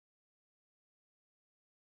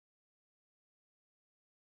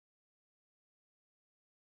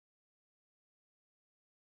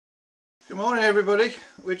Good morning, everybody.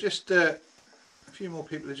 We're just a few more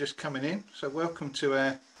people are just coming in, so welcome to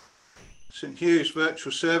our St Hugh's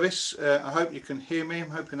virtual service. I hope you can hear me. I'm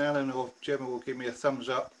hoping Alan or Gemma will give me a thumbs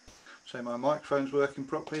up, say my microphone's working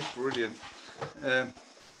properly. Brilliant. So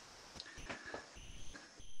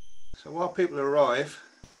while people arrive,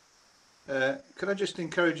 can I just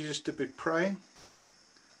encourage you just to be praying?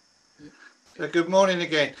 So good morning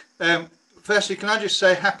again. Firstly, can I just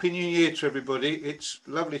say Happy New Year to everybody. It's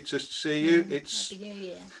lovely to see you. It's Happy New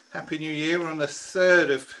Year. Happy New Year. We're on the 3rd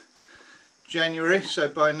of January, so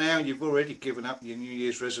by now you've already given up your New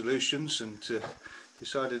Year's resolutions and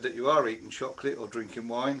decided that you are eating chocolate or drinking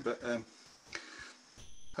wine, but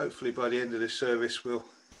hopefully by the end of this service we'll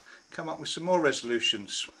come up with some more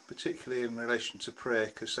resolutions, particularly in relation to prayer,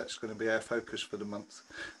 because that's going to be our focus for the month.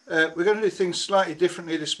 We're going to do things slightly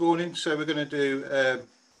differently this morning, so we're going to do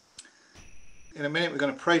in a minute we're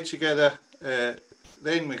going to pray together,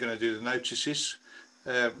 then we're going to do the notices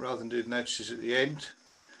rather than do the notices at the end,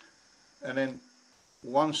 and then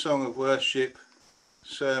one song of worship,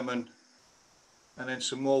 sermon, and then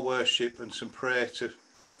some more worship and some prayer to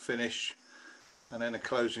finish, and then a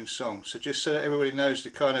closing song. So just so that everybody knows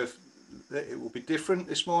that it will be different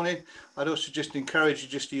this morning. I'd also just encourage you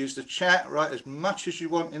just to use the chat, write as much as you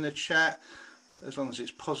want in the chat, as long as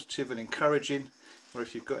it's positive and encouraging. Or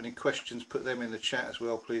if you've got any questions, put them in the chat as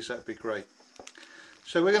well, please. That'd be great.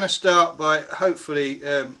 So we're going to start by hopefully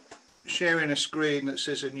sharing a screen that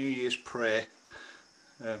says a New Year's prayer.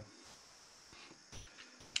 And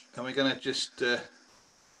we're going to just,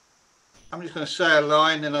 I'm just going to say a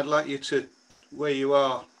line, and I'd like you to, where you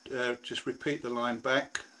are, just repeat the line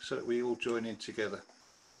back so that we all join in together.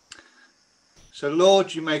 So,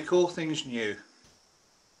 Lord, you make all things new.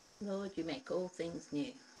 Lord, you make all things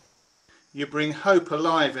new. You bring hope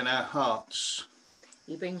alive in our hearts.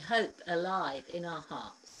 You bring hope alive in our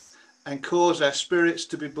hearts. And cause our spirits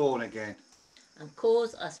to be born again. And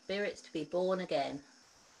cause our spirits to be born again.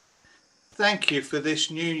 Thank you for this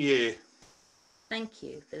new year. Thank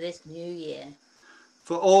you for this new year.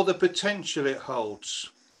 For all the potential it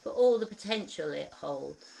holds. For all the potential it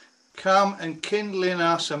holds. Come and kindle in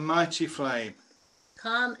us a mighty flame.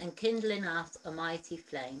 Come and kindle in us a mighty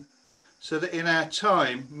flame. So that in our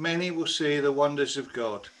time many will see the wonders of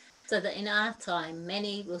God. So that in our time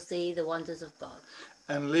many will see the wonders of God.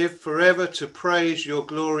 And live forever to praise your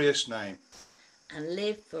glorious name. And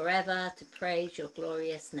live forever to praise your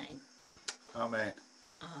glorious name. Amen.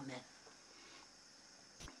 Amen.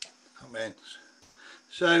 Amen.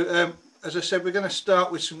 So, as I said, we're going to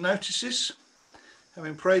start with some notices,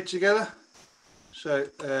 having prayed together. So,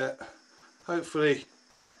 hopefully,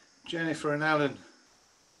 Jennifer and Alan,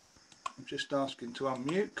 I'm just asking to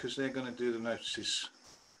unmute because they're going to do the notices.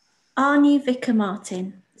 Our new Vicar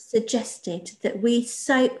Martin suggested that we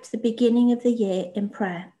soaked the beginning of the year in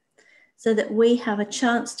prayer so that we have a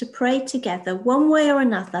chance to pray together one way or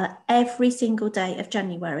another every single day of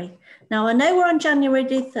January. Now, I know we're on January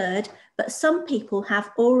the 3rd, but some people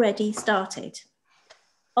have already started.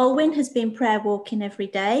 Olwyn has been prayer walking every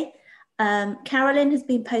day. Carolyn has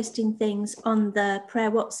been posting things on the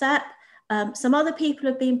prayer WhatsApp. Some other people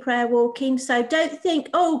have been prayer walking. So don't think,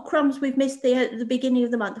 oh, crumbs, we've missed the beginning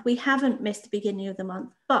of the month. We haven't missed the beginning of the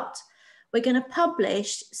month, but we're going to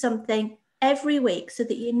publish something every week so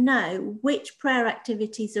that you know which prayer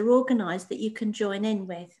activities are organised that you can join in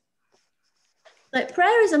with. Like,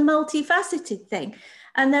 prayer is a multifaceted thing,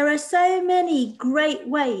 and there are so many great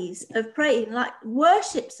ways of praying. Like,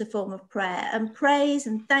 worship's a form of prayer, and praise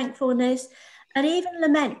and thankfulness, and even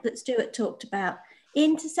lament that Stuart talked about.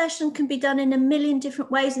 Intercession can be done in a million different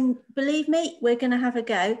ways, and believe me, we're going to have a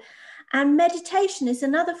go. And meditation is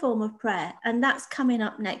another form of prayer, and that's coming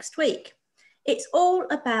up next week. It's all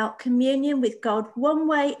about communion with God one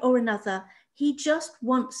way or another. He just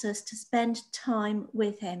wants us to spend time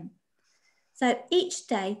with him. So each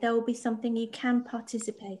day there will be something you can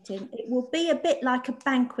participate in. It will be a bit like a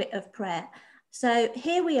banquet of prayer. So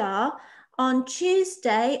here we are on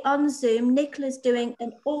Tuesday on Zoom. Nicola's doing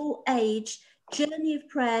an all-age journey of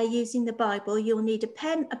prayer using the Bible. You'll need a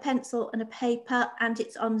pen, a pencil and a paper, and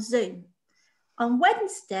it's on Zoom. On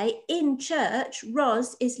Wednesday in church,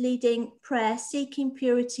 Ros is leading prayer seeking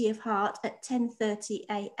purity of heart at 10:30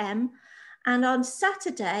 a.m. And on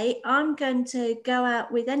Saturday, I'm going to go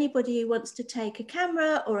out with anybody who wants to take a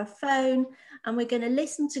camera or a phone, and we're going to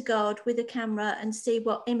listen to God with a camera and see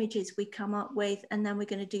what images we come up with, and then we're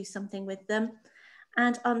going to do something with them.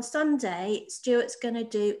 And on Sunday, Stuart's going to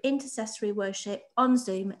do intercessory worship on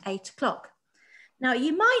Zoom, 8 o'clock. Now,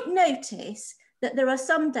 you might notice that there are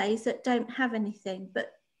some days that don't have anything,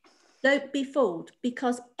 but don't be fooled,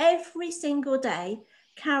 because every single day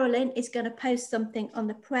Carolyn is going to post something on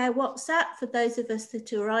the prayer WhatsApp for those of us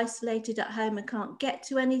that are isolated at home and can't get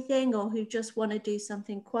to anything, or who just want to do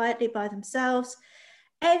something quietly by themselves.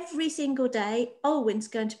 Every single day, Olwyn's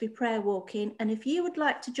going to be prayer walking. And if you would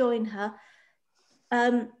like to join her,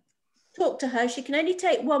 talk to her. She can only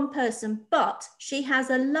take one person, but she has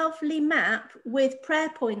a lovely map with prayer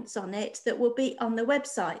points on it that will be on the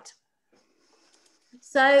website.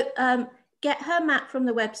 So get her map from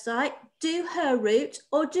the website, do her route,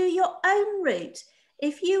 or do your own route.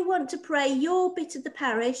 If you want to pray your bit of the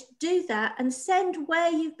parish, do that and send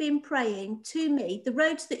where you've been praying to me, the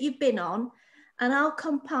roads that you've been on, and I'll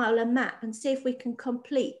compile a map and see if we can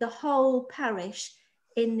complete the whole parish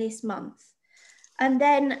in this month. And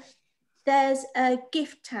then there's a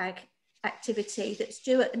gift tag activity that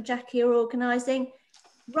Stuart and Jackie are organising.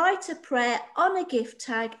 Write a prayer on a gift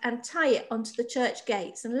tag and tie it onto the church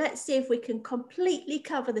gates. And let's see if we can completely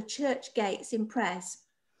cover the church gates in prayers.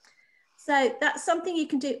 So that's something you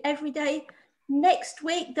can do every day. Next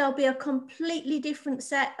week, there'll be a completely different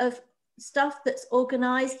set of stuff that's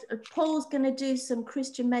organised. Paul's going to do some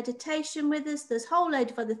Christian meditation with us. There's a whole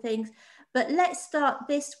load of other things. But let's start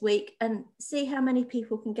this week and see how many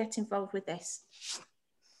people can get involved with this.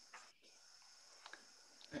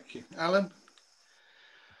 Thank you. Alan?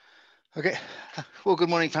 Okay. Well, good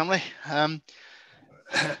morning, family.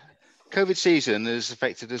 COVID season has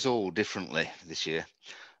affected us all differently this year.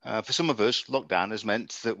 For some of us, lockdown has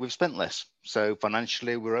meant that we've spent less, so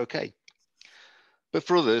financially we're okay. But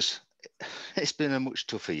for others, it's been a much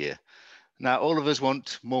tougher year. Now, all of us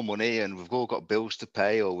want more money, and we've all got bills to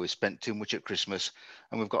pay, or we've spent too much at Christmas,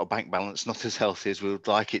 and we've got a bank balance not as healthy as we would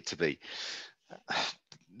like it to be.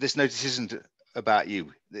 This notice isn't about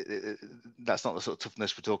you. That's not the sort of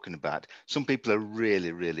toughness we're talking about. Some people are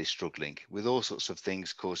really, really struggling with all sorts of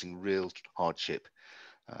things causing real hardship.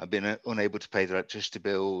 Being unable to pay their electricity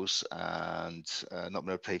bills and not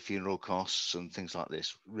being able to pay funeral costs and things like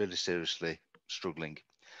this, really seriously struggling.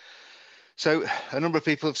 So a number of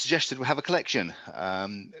people have suggested we have a collection.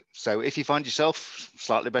 So if you find yourself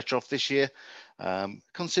slightly better off this year,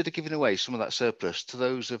 consider giving away some of that surplus to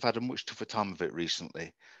those who've had a much tougher time of it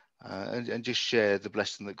recently, and just share the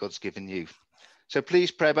blessing that God's given you. So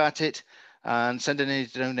please pray about it and send in any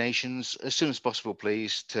donations as soon as possible,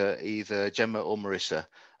 please, to either Gemma or Marissa.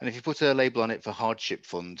 And if you put a label on it for Hardship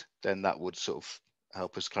Fund, then that would sort of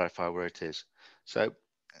help us clarify where it is. So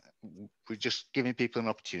we're just giving people an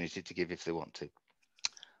opportunity to give if they want to.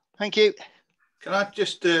 Thank you. Can I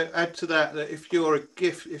just add to that if you're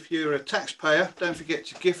a taxpayer, don't forget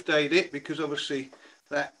to gift aid it, because obviously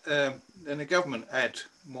that then the government add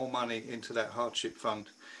more money into that hardship fund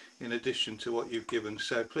in addition to what you've given.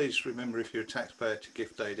 So please remember, if you're a taxpayer, to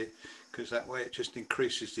gift aid it, because that way it just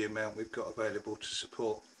increases the amount we've got available to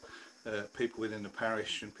support people within the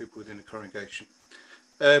parish and people within the congregation.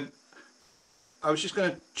 I was just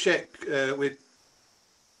going to check with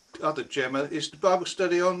other Gemma, is the Bible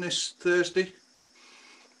study on this Thursday?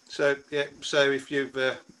 So yeah, so if you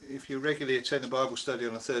regularly attend a Bible study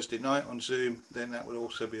on a Thursday night on Zoom, then that will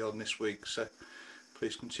also be on this week. So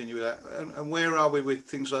please continue with that. And where are we with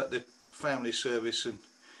things like the family service and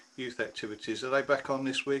youth activities? Are they back on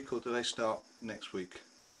this week, or do they start next week?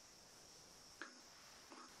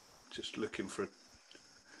 Just looking for.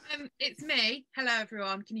 It's me. Hello,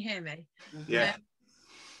 everyone. Can you hear me? Yeah.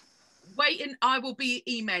 Wait, and I will be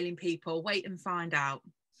emailing people. Wait and find out.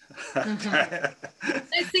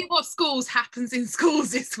 Let's see what happens in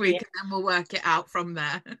schools this week, and then we'll work it out from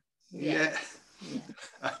there. Yeah.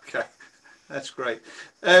 Okay, that's great.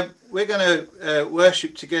 We're going to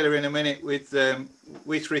worship together in a minute with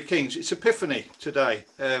We Three Kings. It's Epiphany today,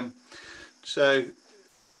 so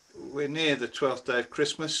we're near the 12th day of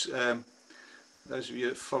Christmas. Those of you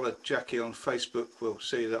that follow Jackie on Facebook will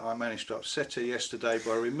see that I managed to upset her yesterday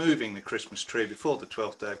by removing the Christmas tree before the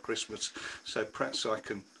 12th day of Christmas, so perhaps I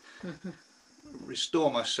can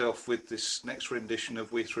restore myself with this next rendition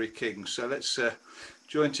of We Three Kings. So let's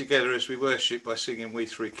join together as we worship by singing We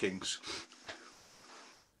Three Kings.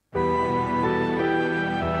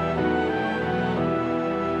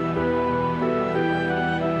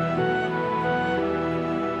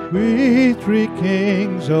 We three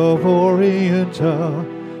kings of Orient are,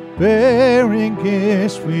 bearing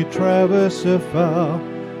gifts we traverse afar,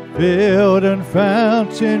 field and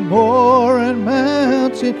fountain, moor and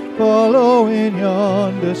mountain, following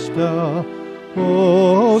yonder star.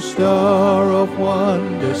 O star of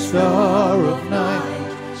wonder, star of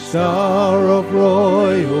night, star of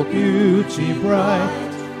royal beauty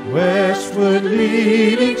bright, westward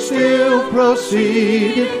leading, still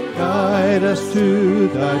proceeding, guide. guide us to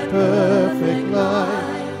thy perfect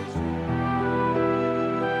light.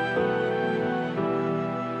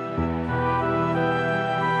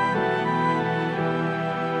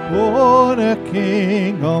 born a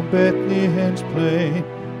king on Bethlehem's plain.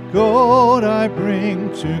 God I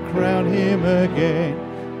bring to crown him again,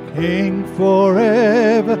 King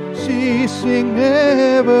forever, ceasing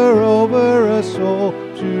never over us all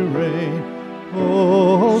to reign.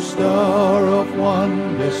 Oh, star of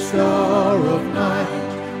wonder, star of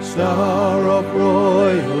night, star of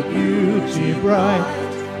royal beauty bright,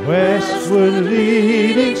 westward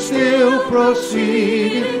leading, still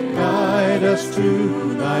proceeding, guide us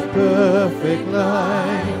to thy perfect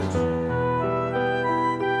light.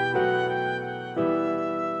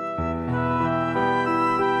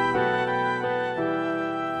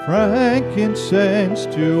 Frankincense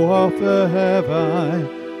to offer have I,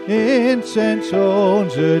 incense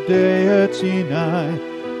owns a deity nigh,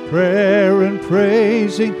 prayer and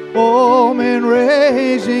praising, all men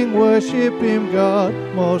raising, worship him God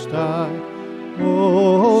most high.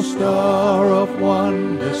 Oh, star of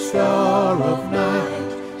wonder, star of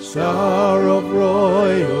night, star of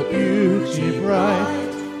royal beauty bright,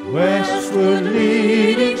 westward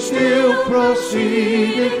leading, still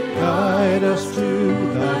proceeding, guide us to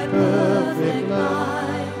thy perfect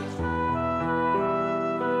light.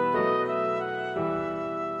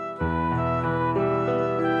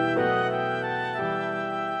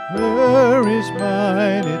 Her is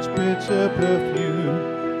mine, its bitter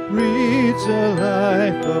perfume breathes a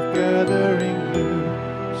life of gathering gloom,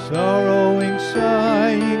 sorrowing,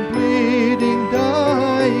 sighing, bleeding,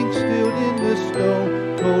 dying, stilled in the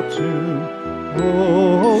stone cold tomb.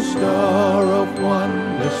 Oh, star of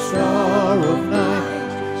wonder, star of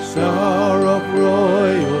night, star of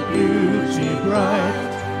royal beauty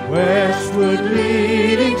bright, westward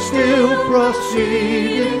leading, still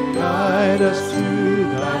proceeding, guide us to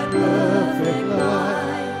thy perfect light.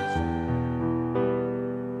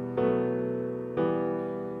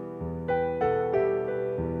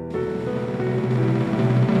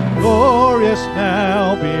 Glorious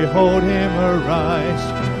now, behold him arise,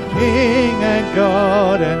 King and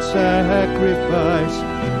God and sacrifice.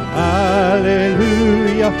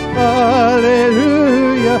 Alleluia,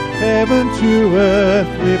 alleluia, heaven to earth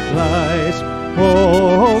replies.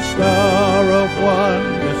 Oh, star of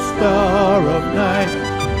wonder, star of night,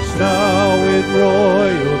 star with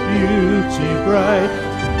royal beauty bright,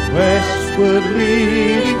 westward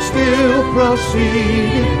leading, still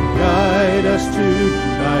proceeding, guide us to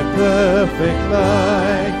thy perfect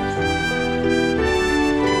light.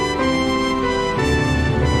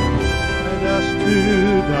 To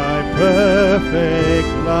thy perfect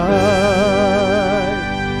light.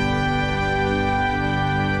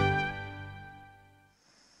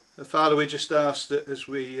 Father, we just ask that as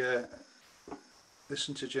we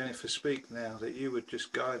listen to Jennifer speak now, that you would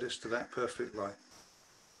just guide us to that perfect light.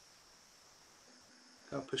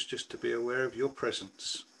 Help us just to be aware of your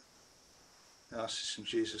presence. I ask this in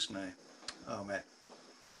Jesus' name. Amen.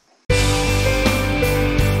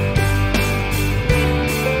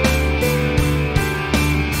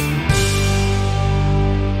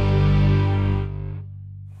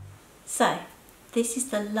 So, this is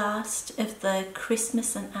the last of the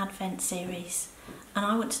Christmas and Advent series, and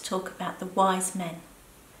I want to talk about the wise men.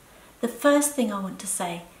 The first thing I want to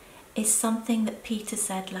say is something that Peter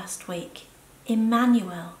said last week.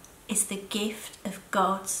 Emmanuel is the gift of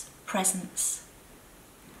God's presence.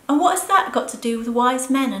 And what has that got to do with wise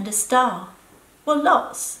men and a star? Well,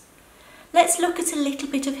 lots. Let's look at a little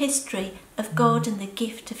bit of history of God and the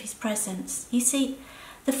gift of his presence. You see,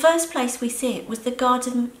 the first place we see it was the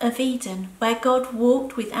Garden of Eden, where God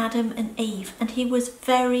walked with Adam and Eve, and he was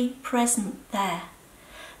very present there.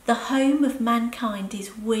 The home of mankind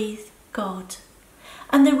is with God.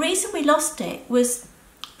 And the reason we lost it was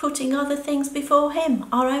putting other things before him,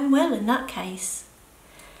 our own will in that case.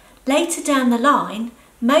 Later down the line,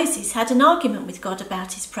 Moses had an argument with God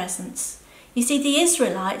about his presence. You see, the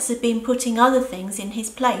Israelites had been putting other things in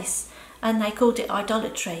his place, and they called it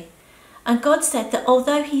idolatry. And God said that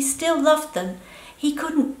although he still loved them, he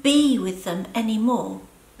couldn't be with them anymore.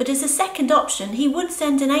 But as a second option, he would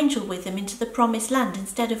send an angel with them into the promised land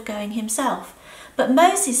instead of going himself. But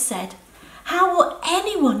Moses said, "How will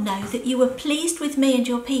anyone know that you are pleased with me and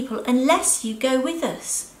your people unless you go with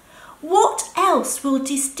us? What else will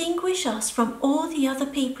distinguish us from all the other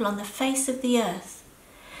people on the face of the earth?"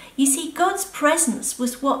 You see, God's presence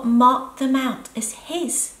was what marked them out as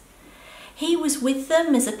his. He was with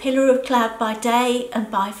them as a pillar of cloud by day and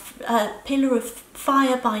by a pillar of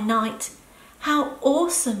fire by night. How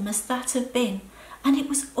awesome must that have been? And it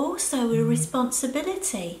was also a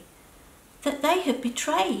responsibility that they had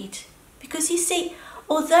betrayed. Because you see,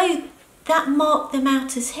 although that marked them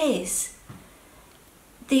out as his,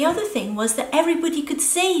 the other thing was that everybody could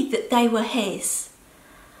see that they were his.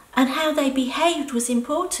 and how they behaved was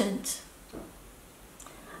important.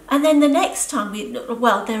 And then the next time,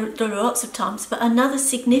 well, there are lots of times, but another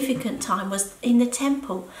significant time was in the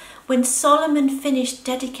temple. When Solomon finished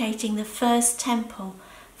dedicating the first temple,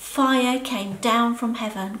 fire came down from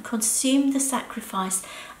heaven, consumed the sacrifice,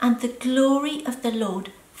 and the glory of the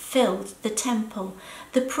Lord filled the temple.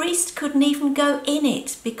 The priest couldn't even go in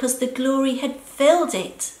it because the glory had filled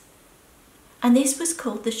it. And this was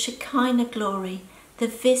called the Shekinah glory, the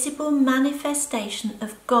visible manifestation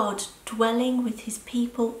of God dwelling with his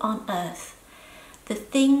people on earth, the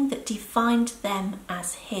thing that defined them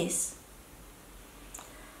as his.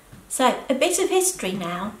 So, a bit of history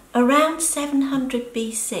now. Around 700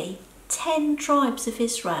 BC, 10 tribes of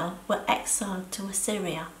Israel were exiled to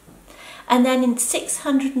Assyria. And then in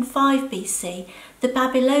 605 BC, the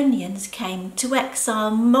Babylonians came to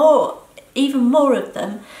exile even more of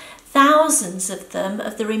them. Thousands of them,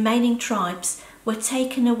 of the remaining tribes, were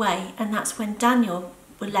taken away, and that's when Daniel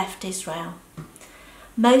left Israel.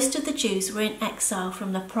 Most of the Jews were in exile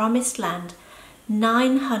from the Promised Land,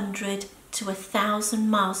 900 to 1,000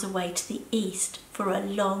 miles away to the east for a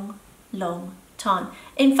long, long time.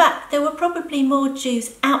 In fact, there were probably more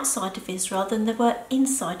Jews outside of Israel than there were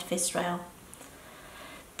inside of Israel.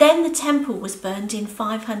 Then the temple was burned in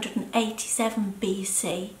 587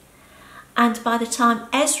 BC, and by the time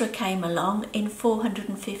Ezra came along in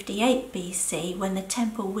 458 BC, when the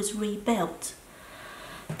temple was rebuilt,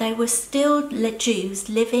 they were still Jews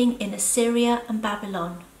living in Assyria and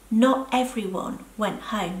Babylon. Not everyone went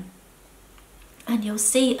home. And you'll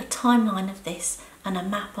see a timeline of this and a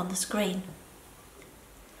map on the screen.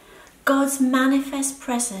 God's manifest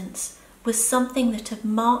presence was something that had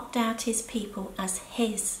marked out his people as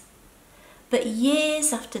his. But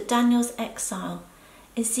years after Daniel's exile,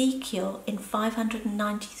 Ezekiel in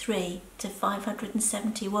 593 to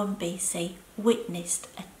 571 BC witnessed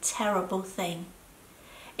a terrible thing.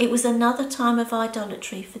 It was another time of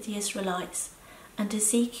idolatry for the Israelites, and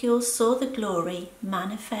Ezekiel saw the glory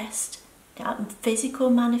manifest, a physical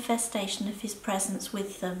manifestation of his presence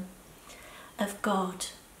with them, of God,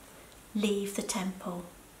 leave the temple.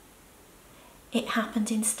 It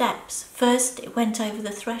happened in steps. First it went over the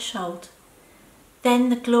threshold. Then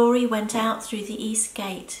the glory went out through the east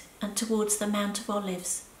gate and towards the Mount of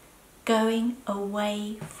Olives, going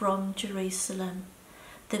away from Jerusalem.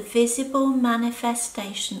 The visible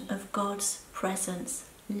manifestation of God's presence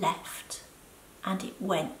left, and it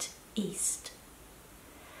went east.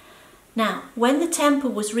 Now, when the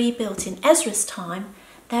temple was rebuilt in Ezra's time,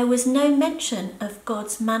 there was no mention of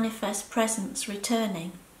God's manifest presence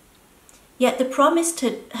returning. Yet the promise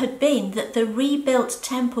had been that the rebuilt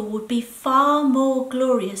temple would be far more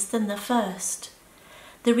glorious than the first.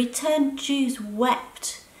 The returned Jews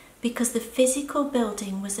wept because the physical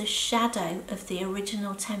building was a shadow of the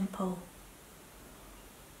original temple.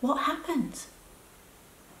 What happened?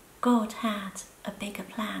 God had a bigger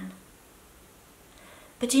plan.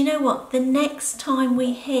 But you know what? The next time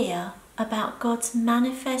we hear about God's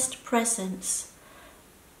manifest presence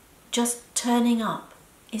just turning up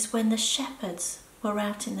is when the shepherds were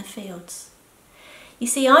out in the fields. You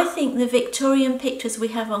see, I think the Victorian pictures we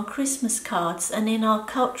have on Christmas cards and in our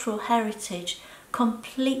cultural heritage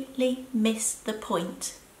completely miss the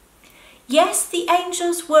point. Yes, the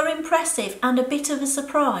angels were impressive and a bit of a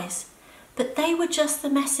surprise, but they were just the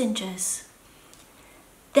messengers.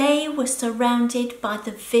 They were surrounded by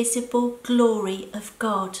the visible glory of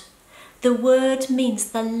God. The word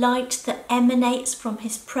means the light that emanates from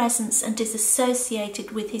his presence and is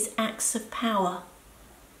associated with his acts of power.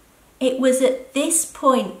 It was at this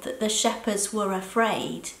point that the shepherds were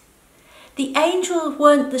afraid. The angels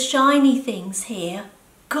weren't the shiny things here.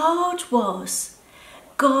 God was.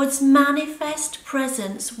 God's manifest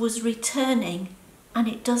presence was returning, and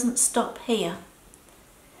it doesn't stop here.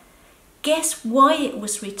 Guess why it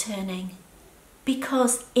was returning?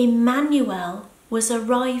 Because Emmanuel was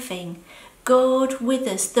arriving, God with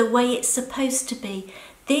us the way it's supposed to be.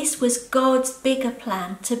 This was God's bigger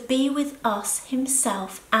plan, to be with us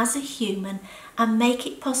himself as a human and make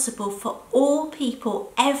it possible for all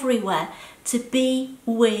people everywhere to be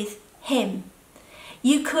with him.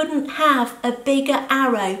 You couldn't have a bigger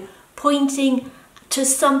arrow pointing to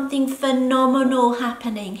something phenomenal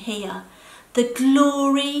happening here. The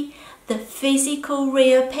glory, the physical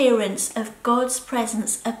reappearance of God's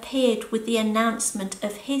presence appeared with the announcement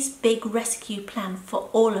of his big rescue plan for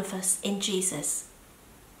all of us in Jesus.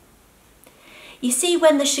 You see,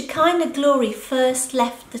 when the Shekinah glory first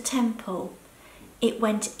left the temple, it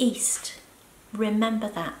went east. Remember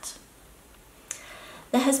that.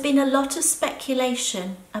 There has been a lot of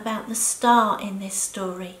speculation about the star in this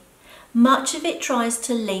story, Much of it tries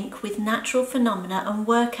to link with natural phenomena and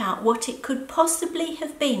work out what it could possibly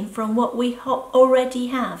have been from what we already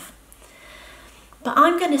have. But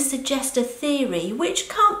I'm going to suggest a theory which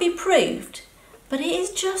can't be proved, but it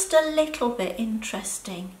is just a little bit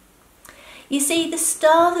interesting. You see, the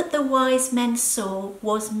star that the wise men saw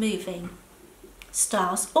was moving.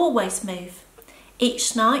 Stars always move.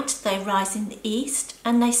 Each night they rise in the east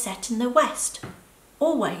and they set in the west.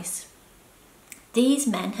 Always. These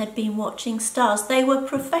men had been watching stars. They were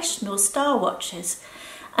professional star watchers,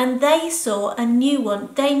 and they saw a new one.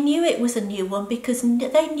 They knew it was a new one because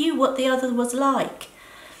they knew what the other was like.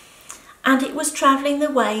 And it was travelling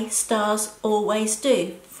the way stars always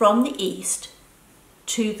do, from the east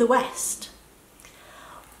to the west.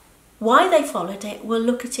 Why they followed it, we'll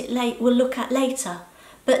look at later.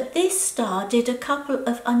 But this star did a couple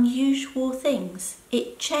of unusual things.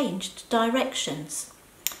 It changed directions.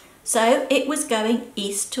 So it was going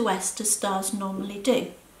east to west as stars normally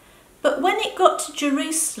do. But when it got to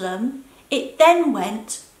Jerusalem, it then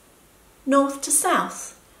went north to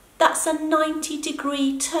south. That's a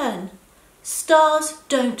 90-degree turn. Stars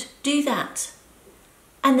don't do that.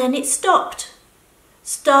 And then it stopped.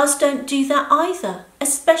 Stars don't do that either,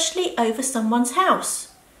 especially over someone's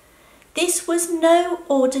house. This was no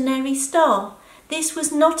ordinary star. This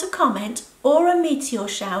was not a comet or a meteor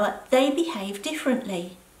shower. They behave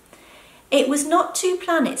differently. It was not two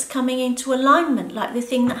planets coming into alignment like the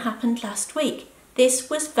thing that happened last week. This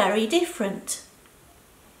was very different.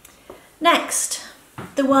 Next,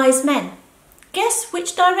 the wise men. Guess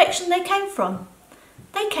which direction they came from?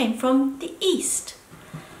 They came from the east.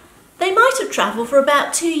 They might have travelled for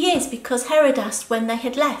about 2 years because Herod asked when they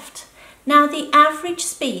had left. Now, the average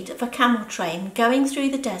speed of a camel train going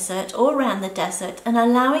through the desert or around the desert and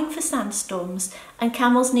allowing for sandstorms and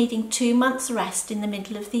camels needing 2 months rest in the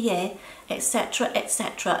middle of the year,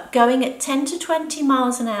 etc., going at 10 to 20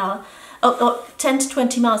 miles an hour, or 10 to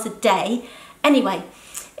 20 miles a day. Anyway,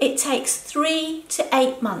 it takes 3 to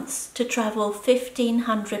 8 months to travel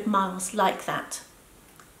 1,500 miles like that.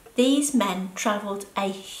 These men travelled a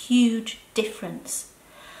huge difference.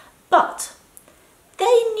 But they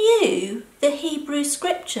knew the Hebrew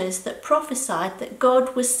scriptures that prophesied that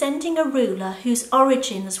God was sending a ruler whose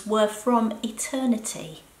origins were from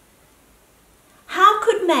eternity. How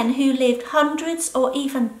could men who lived hundreds or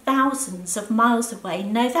even thousands of miles away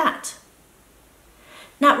know that?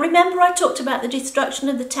 Now, remember I talked about the destruction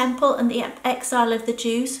of the temple and the exile of the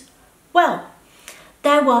Jews? Well,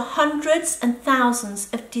 there were hundreds and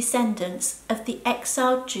thousands of descendants of the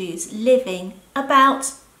exiled Jews living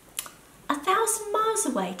about 1,000 miles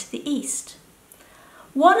away to the east.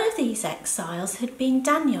 One of these exiles had been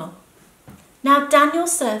Daniel. Now, Daniel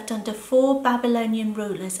served under 4 Babylonian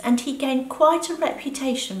rulers, and he gained quite a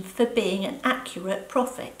reputation for being an accurate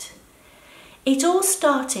prophet. It all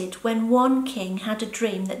started when one king had a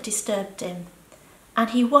dream that disturbed him,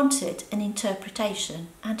 and he wanted an interpretation,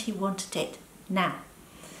 and he wanted it now.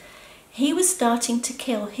 He was starting to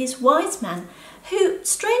kill his wise men, who,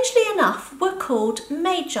 strangely enough, were called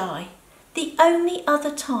magi, the only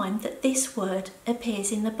other time that this word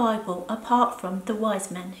appears in the Bible apart from the wise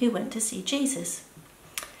men who went to see Jesus.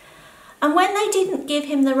 And when they didn't give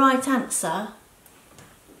him the right answer,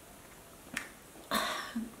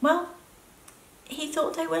 well, he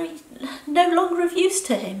thought they were no longer of use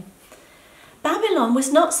to him. Babylon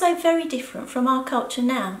was not so very different from our culture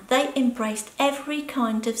now. They embraced every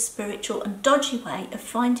kind of spiritual and dodgy way of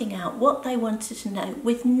finding out what they wanted to know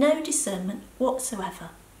with no discernment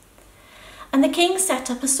whatsoever. And the king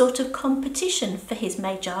set up a sort of competition for his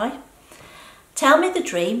magi. Tell me the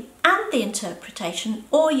dream and the interpretation,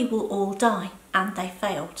 or you will all die. And they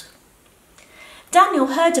failed. Daniel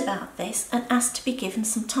heard about this and asked to be given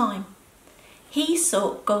some time. He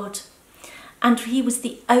sought God, and he was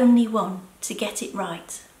the only one to get it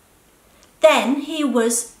right. Then he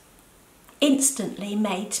was instantly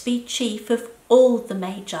made to be chief of all the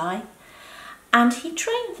magi, and he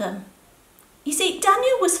trained them. You see,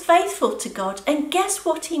 Daniel was faithful to God, and guess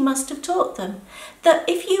what he must have taught them? That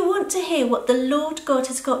if you want to hear what the Lord God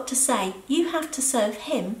has got to say, you have to serve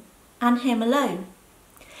him and him alone.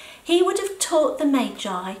 He would have taught the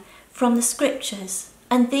magi from the scriptures,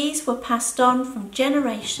 and these were passed on from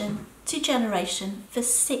generation to generation for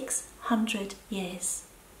 600 years.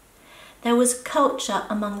 There was culture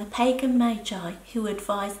among the pagan magi who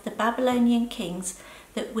advised the Babylonian kings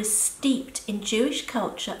that was steeped in Jewish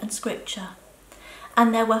culture and scripture.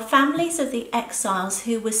 And there were families of the exiles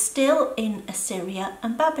who were still in Assyria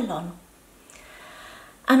and Babylon.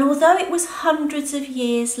 And although it was hundreds of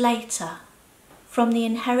years later from the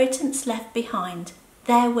inheritance left behind,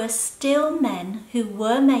 there were still men who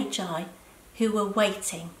were magi who were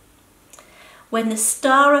waiting. When the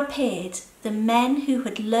star appeared, the men who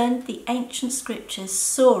had learned the ancient scriptures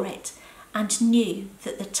saw it and knew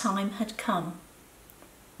that the time had come.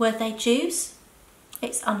 Were they Jews?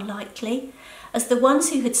 It's unlikely, as the ones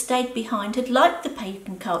who had stayed behind had liked the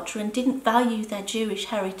pagan culture and didn't value their Jewish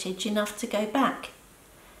heritage enough to go back.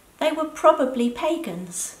 They were probably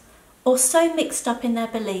pagans, or so mixed up in their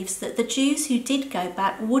beliefs that the Jews who did go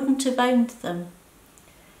back wouldn't have owned them.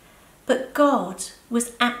 But God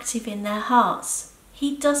was active in their hearts.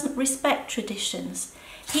 He doesn't respect traditions.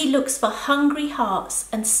 He looks for hungry hearts,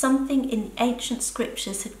 and something in the ancient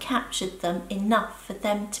scriptures had captured them enough for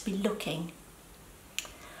them to be looking.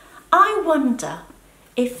 I wonder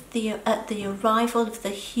if at the arrival of the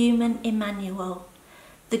human Emmanuel,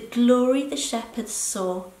 the glory the shepherds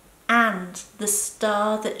saw and the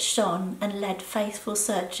star that shone and led faithful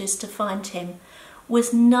searchers to find him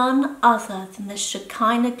was none other than the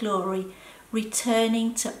Shekinah glory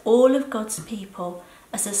returning to all of God's people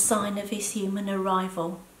as a sign of his human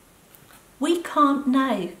arrival. We can't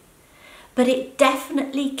know, but it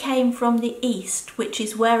definitely came from the east, which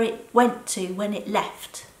is where it went to when it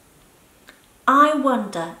left. I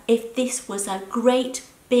wonder if this was a great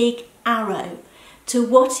big arrow to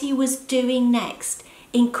what he was doing next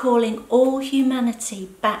in calling all humanity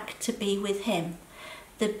back to be with him,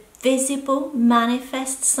 the visible,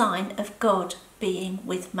 manifest sign of God being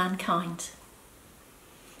with mankind.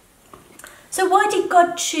 So why did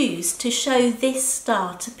God choose to show this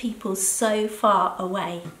star to people so far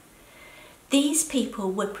away? These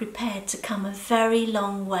people were prepared to come a very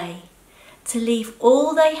long way, to leave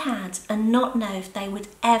all they had and not know if they would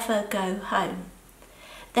ever go home.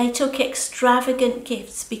 They took extravagant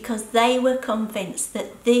gifts because they were convinced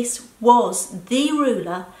that this was the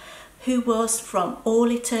ruler who was from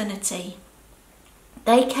all eternity.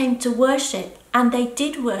 They came to worship, and they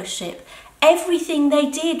did worship. Everything they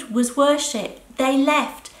did was worship. They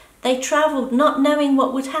left. They travelled not knowing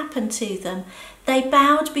what would happen to them. They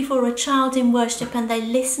bowed before a child in worship, and they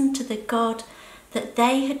listened to the God that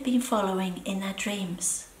they had been following in their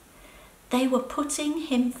dreams. They were putting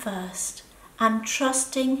him first and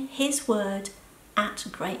trusting his word at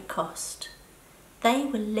great cost. They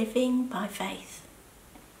were living by faith.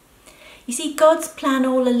 You see, God's plan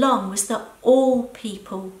all along was that all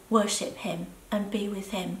people worship him and be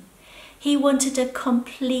with him. He wanted a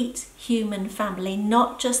complete human family,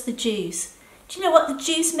 not just the Jews. Do you know what? The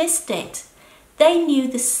Jews missed it. They knew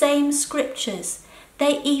the same scriptures.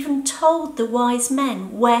 They even told the wise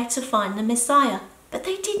men where to find the Messiah, but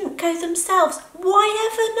they didn't go themselves. Why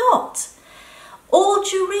ever not? All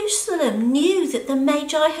Jerusalem knew that the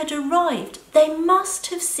Magi had arrived. They must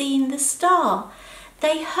have seen the star.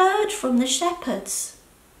 They heard from the shepherds.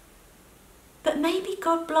 But maybe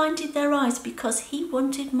God blinded their eyes because he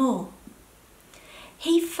wanted more.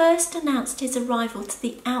 He first announced his arrival to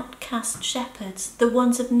the outcast shepherds, the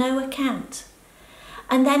ones of no account.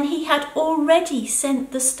 And then he had already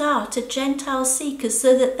sent the star to Gentile seekers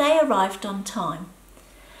so that they arrived on time.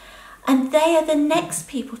 And they are the next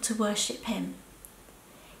people to worship him.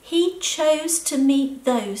 He chose to meet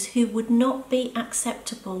those who would not be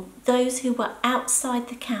acceptable, those who were outside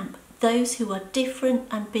the camp, those who are different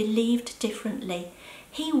and believed differently.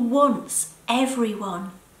 He wants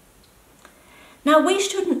everyone. Now, we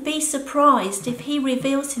shouldn't be surprised if he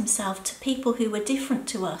reveals himself to people who are different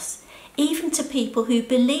to us, even to people who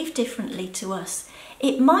believe differently to us.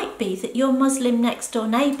 It might be that your Muslim next door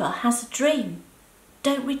neighbour has a dream.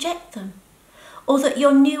 Don't reject them. Or that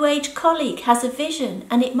your New Age colleague has a vision,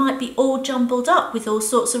 and it might be all jumbled up with all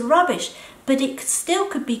sorts of rubbish, but it still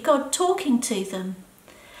could be God talking to them.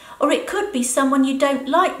 Or it could be someone you don't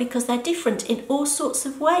like because they're different in all sorts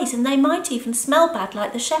of ways, and they might even smell bad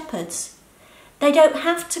like the shepherds. They don't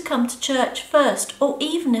have to come to church first, or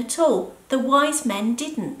even at all. The wise men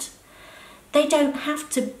didn't. They don't have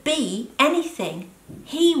to be anything.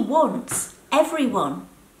 He wants everyone.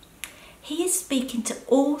 He is speaking to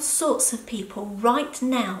all sorts of people right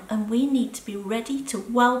now, and we need to be ready to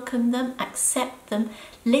welcome them, accept them,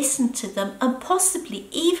 listen to them, and possibly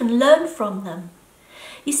even learn from them.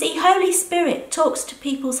 You see, Holy Spirit talks to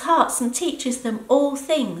people's hearts and teaches them all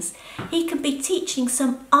things. He can be teaching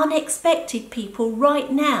some unexpected people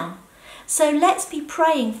right now. So let's be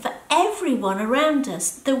praying for everyone around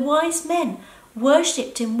us. The wise men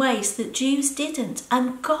worshipped in ways that Jews didn't,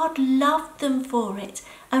 and God loved them for it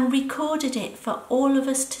and recorded it for all of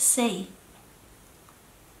us to see.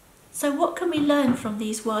 So what can we learn from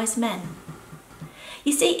these wise men?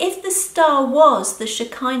 You see, if the star was the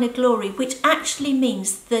Shekinah glory, which actually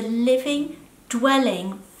means the living,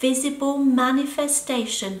 dwelling, visible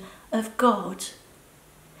manifestation of God.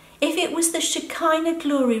 If it was the Shekinah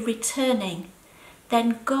glory returning,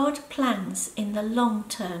 then God plans in the long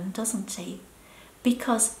term, doesn't he?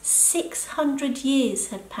 Because 600 years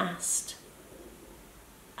had passed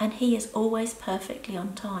and he is always perfectly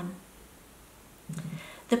on time.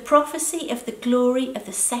 The prophecy of the glory of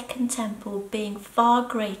the second temple being far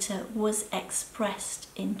greater was expressed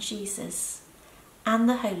in Jesus and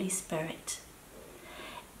the Holy Spirit,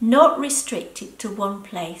 not restricted to one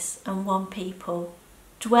place and one people,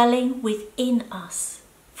 dwelling within us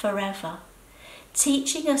forever,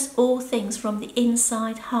 teaching us all things from the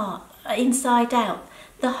inside out,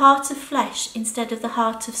 the heart of flesh instead of the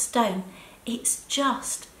heart of stone. It's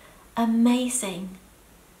just amazing.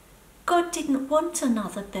 God didn't want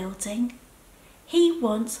another building. He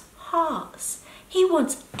wants hearts. He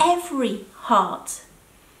wants every heart.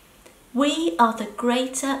 We are the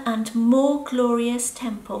greater and more glorious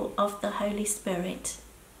temple of the Holy Spirit.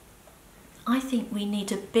 I think we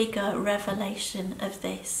need a bigger revelation of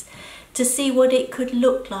this to see what it could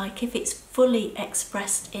look like if it's fully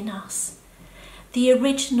expressed in us. The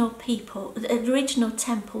original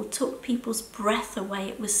temple took people's breath away.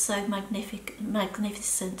 It was so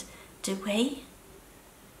magnificent. Do we?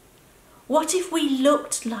 What if we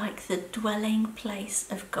looked like the dwelling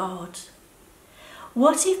place of God?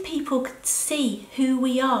 What if people could see who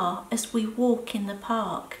we are as we walk in the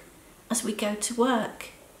park, as we go to work,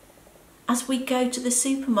 as we go to the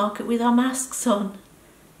supermarket with our masks on?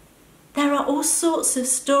 There are all sorts of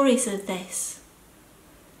stories of this.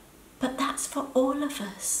 But that's for all of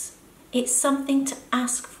us. It's something to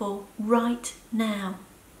ask for right now.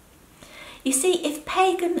 You see, if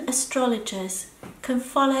pagan astrologers can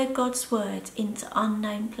follow God's word into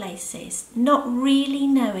unknown places, not really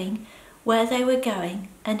knowing where they were going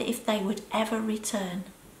and if they would ever return,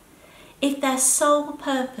 if their sole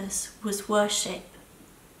purpose was worship,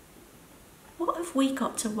 what have we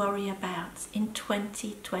got to worry about in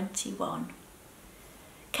 2021?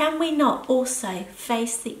 Can we not also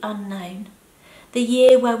face the unknown, the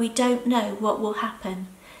year where we don't know what will happen,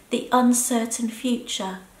 the uncertain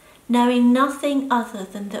future, knowing nothing other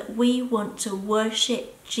than that we want to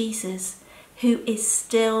worship Jesus, who is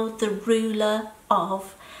still the ruler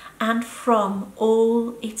of and from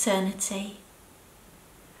all eternity?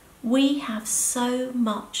 We have so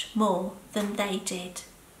much more than they did.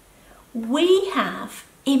 We have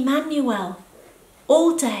Emmanuel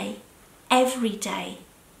all day, every day.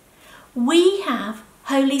 We have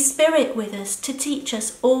Holy Spirit with us to teach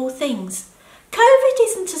us all things. COVID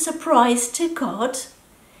isn't a surprise to God.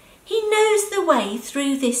 He knows the way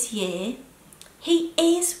through this year. He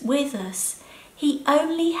is with us. He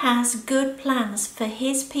only has good plans for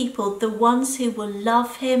his people, the ones who will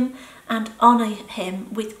love him and honour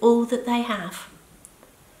him with all that they have.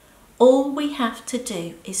 All we have to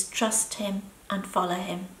do is trust him and follow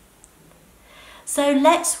him. So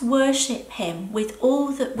let's worship him with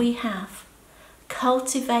all that we have.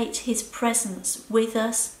 Cultivate his presence with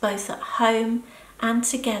us both at home and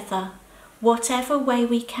together, whatever way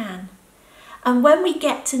we can. And when we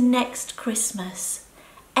get to next Christmas,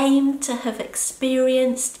 aim to have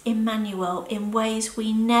experienced Emmanuel in ways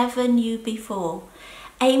we never knew before.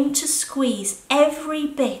 Aim to squeeze every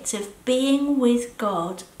bit of being with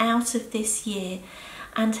God out of this year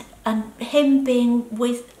and him being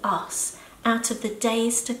with us out of the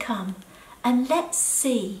days to come. And let's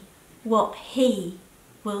see what he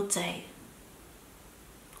will do.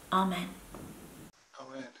 Amen.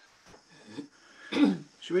 Amen.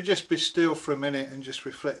 Should we just be still for a minute and just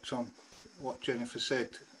reflect on what Jennifer said?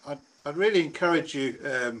 I'd really encourage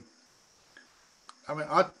you.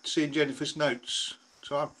 I'd seen Jennifer's notes,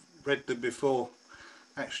 so I've read them before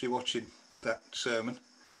actually watching that sermon,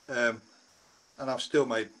 and I've still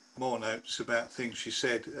made more notes about things she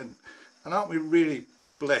said. And aren't we really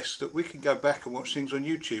blessed that we can go back and watch things on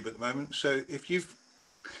YouTube at the moment? So if you've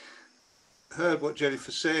heard what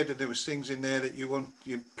Jennifer said and there was things in there that you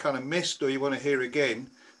kind of missed or you want to hear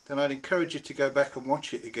again, then I'd encourage you to go back and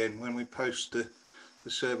watch it again when we post the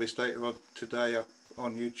service later on today up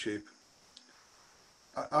on YouTube.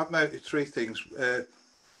 I've noted three things.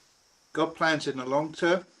 God plans in the long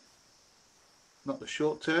term, not the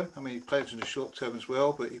short term. I mean, he plans in the short term as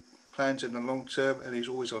well, but he plans in the long term and he's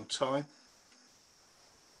always on time.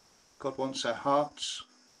 God wants our hearts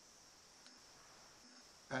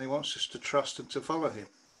and he wants us to trust and to follow him.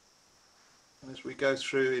 And as we go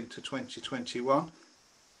through into 2021,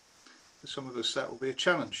 for some of us that will be a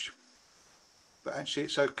challenge. But actually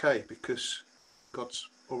it's okay because God's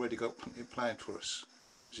already got plenty planned for us.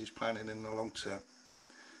 He's planning in the long term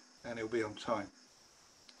and he'll be on time.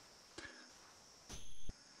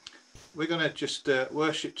 we're going to just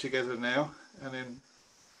worship together now, and then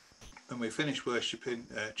when we finish worshipping,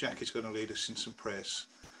 Jack is going to lead us in some prayers.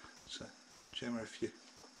 So, Gemma, if you...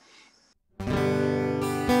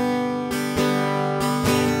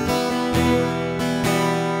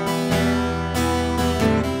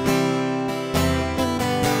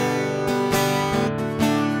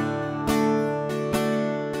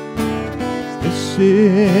 This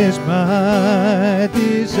is my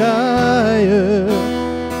desire,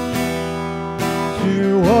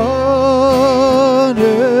 to honor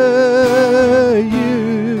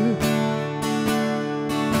you,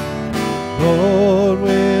 Lord,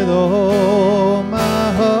 with all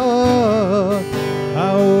my heart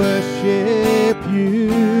I worship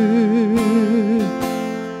you.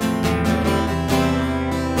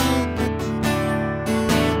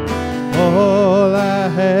 All I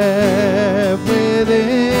have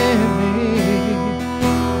within me,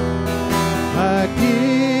 I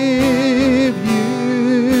give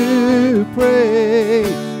you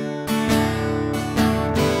praise.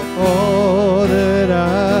 All that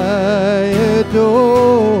I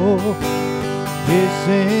adore is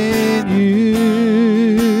in you.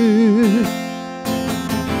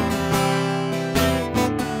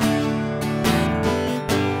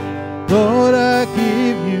 Lord, I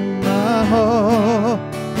give you my heart,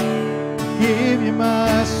 give you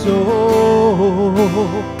my soul.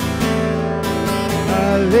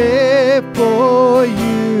 I live for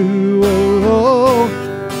you alone.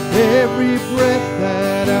 Every breath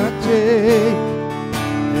that I take,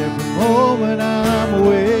 every moment I'm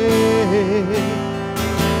awake,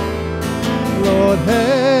 Lord,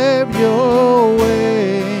 have your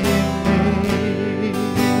way in me.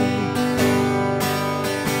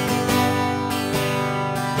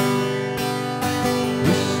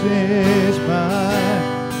 This is my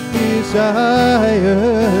desire,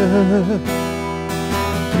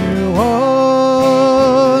 to honor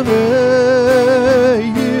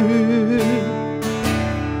you,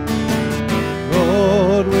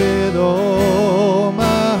 Lord, with all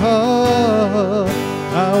my heart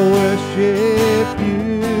I worship you.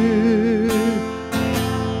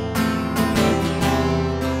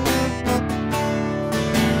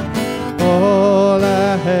 All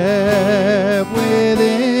I have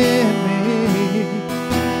within me,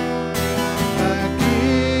 I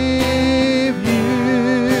give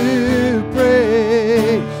you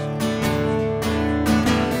praise.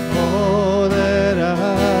 All that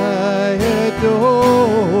I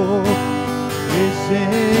adore is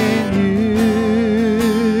in you.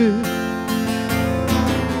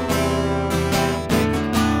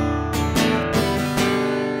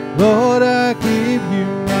 Lord, I give you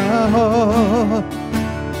my heart,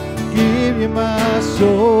 give you my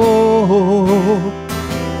soul.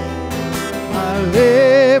 I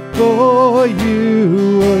live for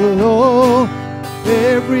you alone.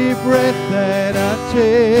 Every breath that I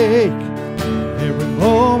take, every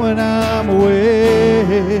moment I'm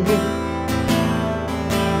awake,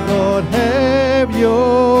 Lord, have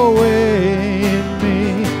your way in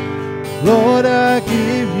me. Lord, I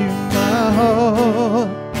give you my heart,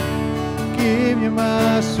 give you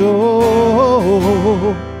my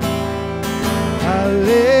soul. I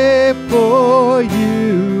live for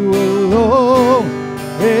you alone.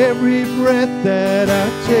 Every breath that I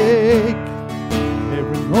take,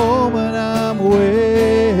 every moment I'm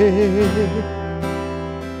awake,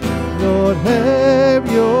 Lord, have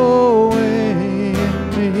your way in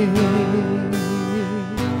me.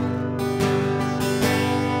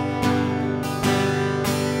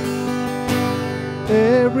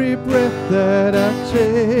 Every breath that I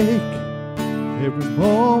take, every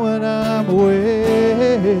moment I'm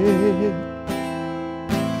awake,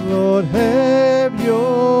 Lord, have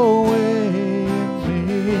your way in me.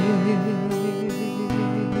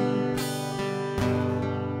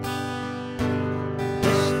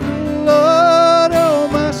 Bless the Lord, oh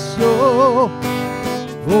my soul,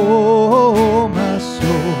 oh my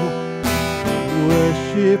soul,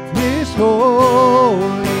 worship His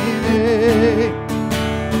holy name.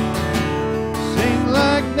 Sing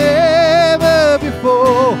like never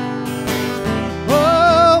before.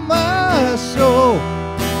 Oh my soul,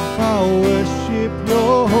 I worship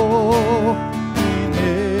your holy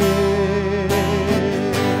name.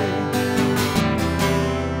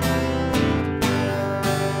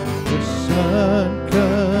 The sun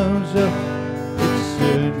comes up, it's a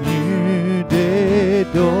new day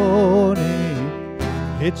dawning.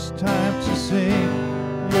 It's time to sing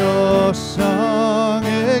your song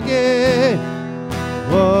again.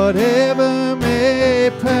 Whatever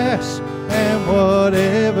may pass and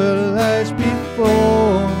whatever lies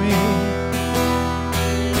before me,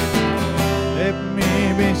 let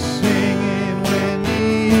me be singing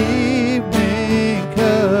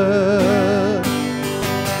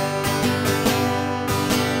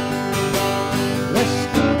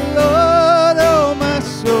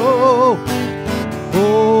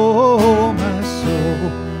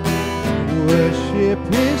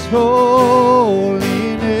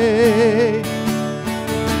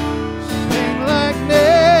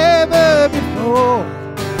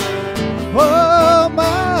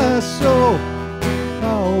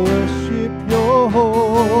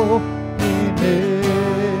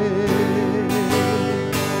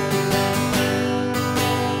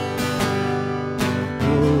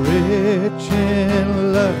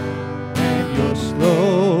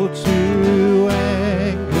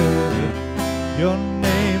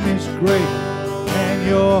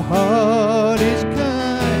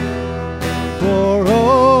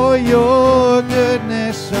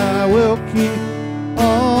keep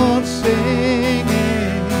on singing.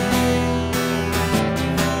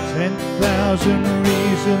 10,000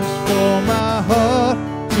 reasons for my heart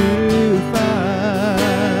to find.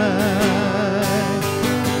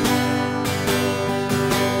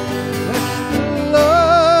 Bless the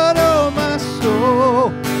Lord, oh my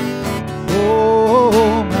soul,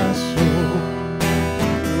 oh my soul.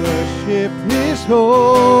 Worship His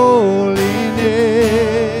holy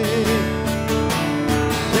name.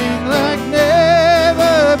 Sing like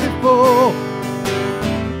never before.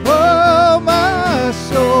 Oh my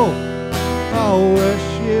soul, I'll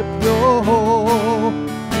worship your holy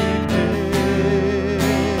name.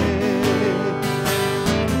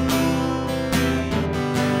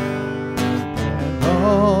 And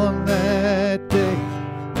on that day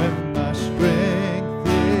when my strength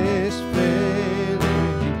is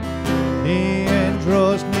failing, the end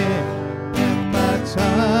draws near and my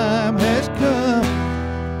time has come,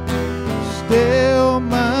 still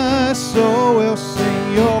my soul will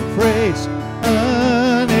sing your praise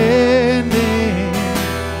unending.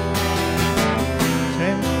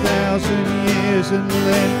 10,000 years and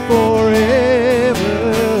then forevermore.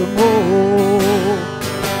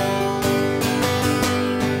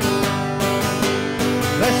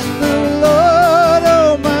 Bless the Lord,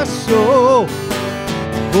 oh my soul,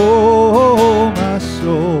 oh my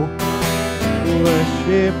soul.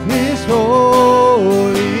 Worship His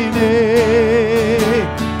holy name.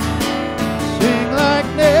 Sing like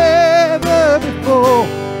never before.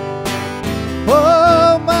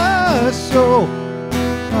 Oh my soul,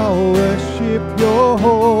 I'll worship your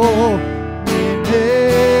holy name.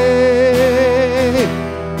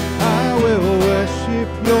 I will worship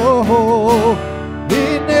your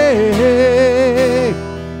holy name.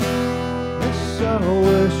 Yes, I'll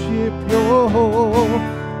worship your holy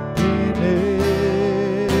name.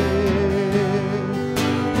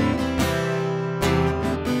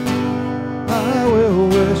 I will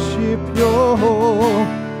worship your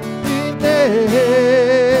holy name.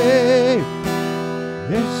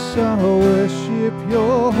 Yes, I'll worship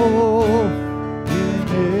your holy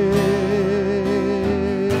name.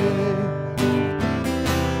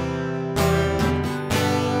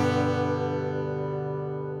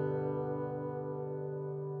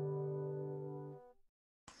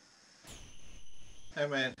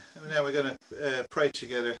 Amen. And now we're going to pray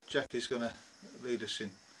together. Jackie's going to lead us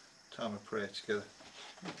in time of prayer together.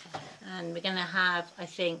 And we're going to have, I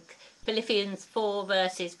think, Philippians 4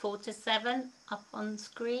 verses 4 to 7 up on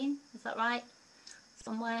screen. Is that right?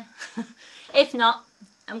 Somewhere? If not,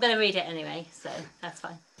 I'm going to read it anyway, so that's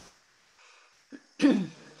fine.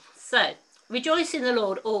 So, rejoice in the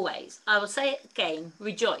Lord always. I will say it again,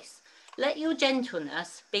 rejoice. Let your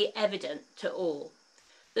gentleness be evident to all.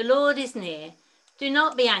 The Lord is near. Do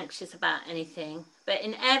not be anxious about anything, but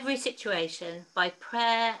in every situation, by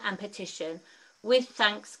prayer and petition, with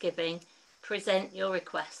thanksgiving, present your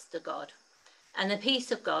requests to God. And the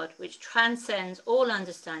peace of God, which transcends all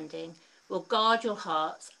understanding, will guard your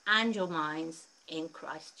hearts and your minds in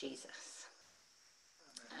Christ Jesus.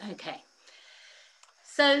 Okay.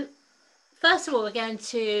 So, first of all, we're going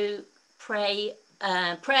to pray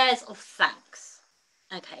prayers of thanks.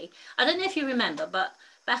 Okay. I don't know if you remember, but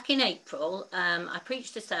back in April, I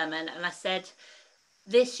preached a sermon and I said,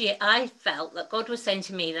 this year, I felt that God was saying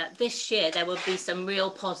to me that this year there would be some real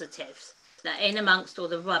positives. That in amongst all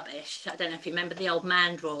the rubbish, I don't know if you remember the old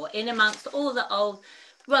man drawer, in amongst all the old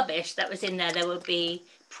rubbish that was in there, there would be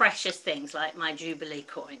precious things like my Jubilee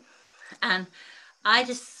coin. And I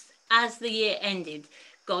just, as the year ended,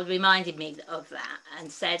 God reminded me of that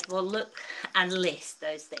and said, well, look and list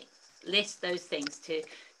those things. List those things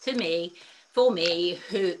to me, for me,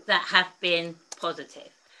 that have been positive.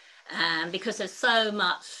 Because there's so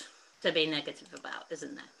much to be negative about,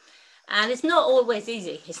 isn't there? And it's not always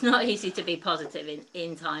easy. It's not easy to be positive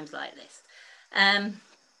in times like this.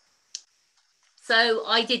 So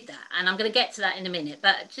I did that, and I'm going to get to that in a minute.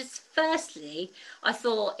 But just firstly, I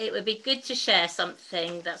thought it would be good to share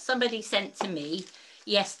something that somebody sent to me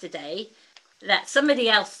yesterday, that somebody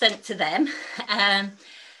else sent to them,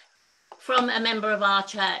 from a member of our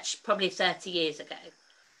church probably 30 years ago.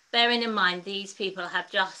 Bearing in mind, these people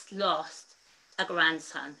have just lost a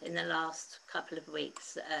grandson in the last couple of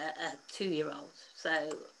weeks, a 2-year-old.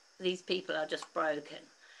 So these people are just broken.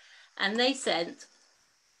 And they sent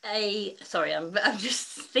sorry, I'm just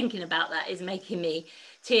thinking about that is making me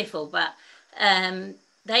tearful, but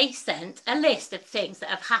they sent a list of things that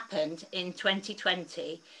have happened in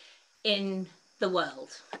 2020 in the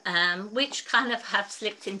world, which kind of have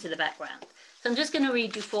slipped into the background. So I'm just going to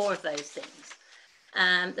read you 4 of those things.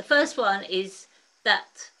 The first one is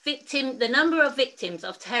that the number of victims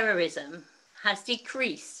of terrorism has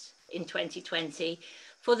decreased in 2020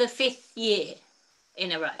 for the 5th year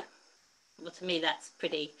in a row. Well, to me, that's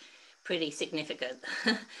pretty significant.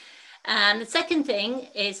 And the second thing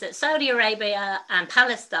is that Saudi Arabia and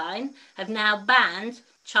Palestine have now banned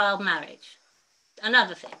child marriage.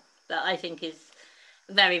 Another thing that I think is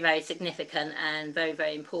very, very significant and very,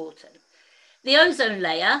 very important. The ozone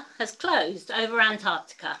layer has closed over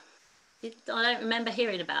Antarctica. I don't remember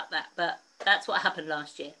hearing about that, but that's what happened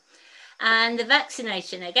last year. And the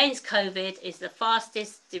vaccination against COVID is the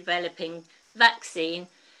fastest developing vaccine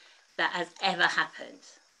that has ever happened.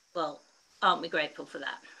 Well, aren't we grateful for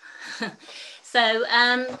that? So,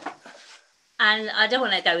 and I don't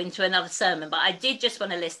want to go into another sermon, but I did just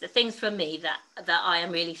want to list the things from me that I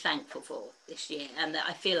am really thankful for this year and that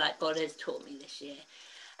I feel like God has taught me this year.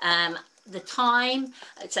 The time,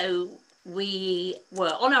 so we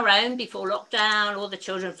were on our own before lockdown, all the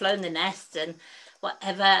children flown the nest and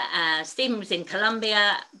whatever. Stephen was in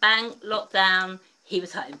Colombia, bang, lockdown, he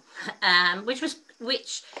was home, which was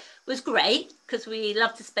great because we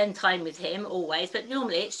love to spend time with him always, but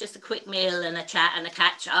normally it's just a quick meal and a chat and a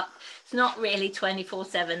catch up. It's not really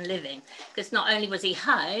 24/7 living, because not only was he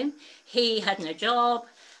home, he had no job.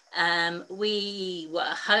 I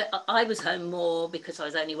was home more because I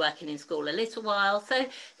was only working in school a little while, so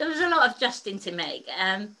there was a lot of adjusting to make.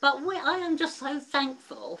 But I am just so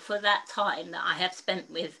thankful for that time that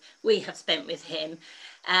we have spent with him,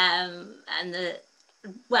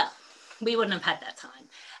 we wouldn't have had that time.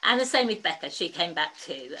 And the same with Becca, she came back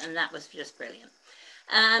too, and that was just brilliant.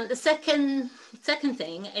 The second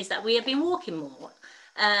thing is that we have been walking more.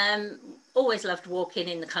 Always loved walking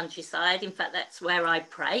in the countryside. In fact, that's where I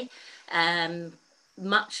pray.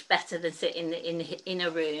 Much better than sitting in a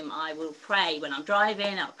room. I will pray when I'm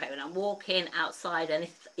driving, I'll pray when I'm walking outside, and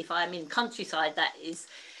if I'm in countryside, that is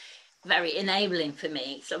very enabling for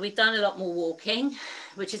me. So we've done a lot more walking,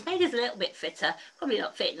 which has made us a little bit fitter. Probably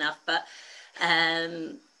not fit enough, but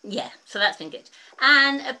yeah, so that's been good.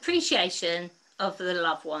 And appreciation of the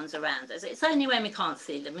loved ones around us. It's only when we can't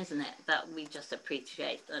see them, isn't it, that we just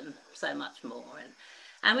appreciate them so much more.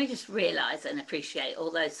 And we just realise and appreciate all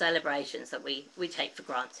those celebrations that we take for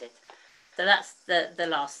granted. So that's the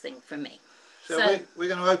last thing from me. So we're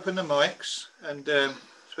going to open the mics and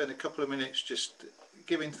spend a couple of minutes just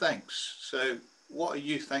giving thanks. So what are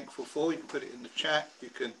you thankful for? You can put it in the chat, you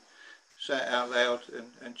can say it out loud,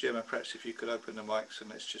 and Gemma, perhaps if you could open the mics and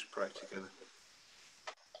let's just pray together.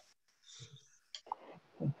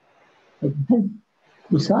 For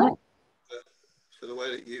the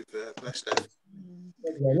way that you've blessed us.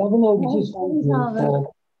 Lord,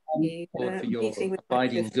 for your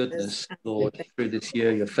abiding goodness, Lord, through this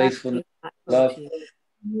year, your faithfulness, love,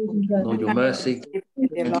 Lord, your mercy.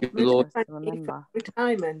 Thank you, Lord, that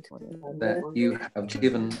you have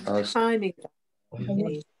given us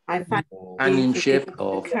companionship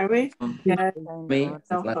of me and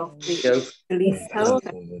times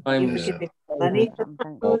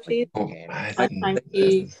I thank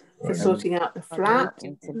you for sorting out the flat,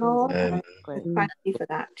 Lord. Thank you for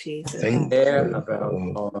that, Jesus. Thank you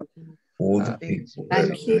for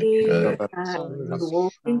the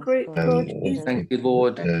walking group, Lord Jesus. Thank you,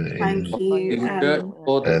 Lord. Thank you,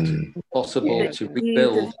 Lord, that it's possible to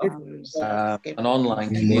rebuild an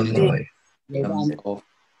online community of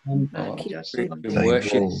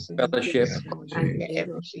worship, fellowship,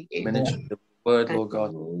 ministry of the word, Lord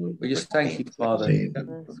God. We just thank you, Father,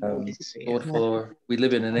 Lord, for we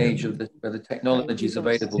live in an age of where the technology is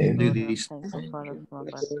available to do these things.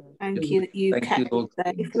 Thank you that you kept us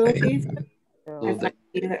safe, Lord Jesus. Lord, thank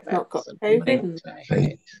you that I've not got COVID and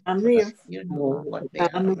family have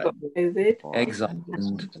got COVID. Exiled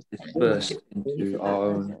and dispersed into our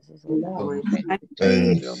own homes.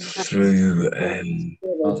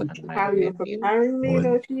 How you're preparing me,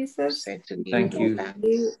 Lord Jesus. Thank you,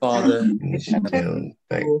 Father. I thank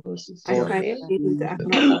you that I've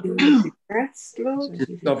not been depressed, Lord.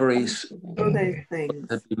 Discoveries All those things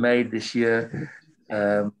that we made this year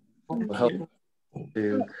will help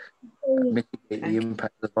to mitigate the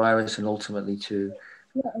impact of the virus and ultimately to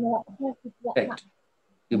protect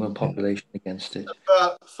human population against it.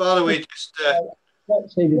 Father, we just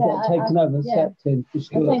let's see, get taken over and stepped in for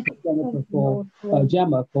school, Jennifer for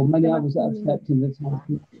Gemma, for many others that have stepped in the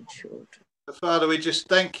time. Father, we just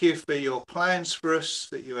thank you for your plans for us,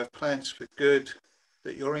 that you have plans for good,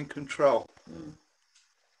 that you're in control,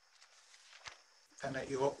 and that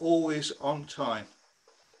you're always on time,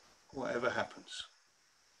 whatever happens.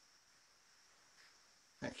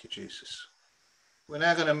 Thank you, Jesus. We're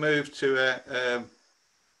now going to move to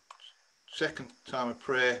second time of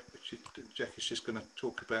prayer, which Jackie's just going to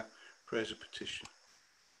talk about, prayers of petition.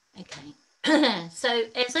 Okay. So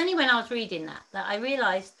it's only when I was reading that I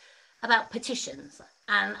realised about petitions.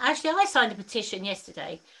 And actually I signed a petition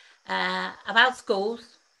yesterday about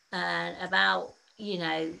schools, about, you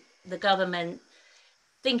know, the government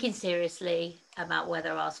thinking seriously about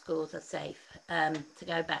whether our schools are safe to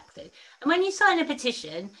go back to. And when you sign a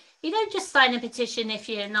petition, you don't just sign a petition if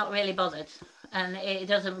you're not really bothered. And it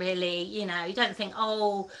doesn't really, you know, you don't think,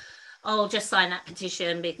 oh, I'll just sign that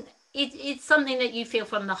petition. It's something that you feel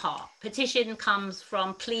from the heart. Petition comes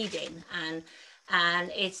from pleading, and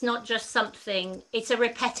it's not just something, it's a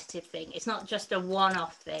repetitive thing. It's not just a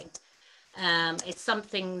one-off thing. It's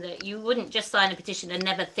something that you wouldn't just sign a petition and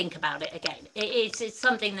never think about it again. It's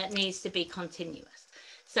something that needs to be continuous.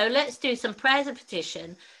 So let's do some prayers of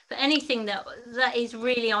petition for anything that is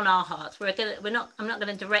really on our hearts. I'm not going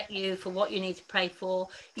to direct you for what you need to pray for.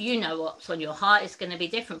 You know what's on your heart. It's going to be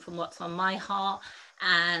different from what's on my heart,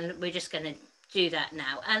 and we're just going to do that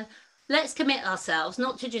now. And let's commit ourselves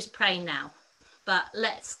not to just pray now, but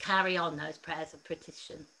let's carry on those prayers of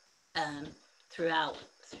petition throughout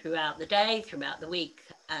the day, throughout the week,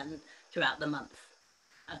 and throughout the month.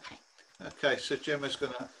 Okay. Okay, so Gemma's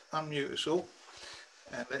going to unmute us all,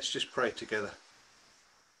 and let's just pray together.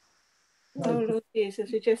 Oh Lord Jesus,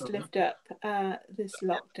 we just lift up this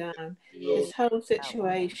lockdown, this whole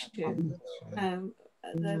situation,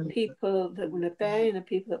 the people that will obey and the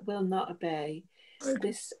people that will not obey,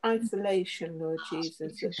 this isolation, Lord Jesus,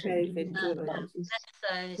 that COVID brings.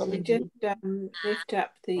 We just lift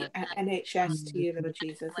up the NHS to you, Lord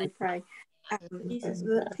Jesus. We pray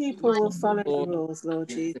that people will follow the rules, Lord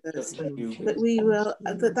Jesus,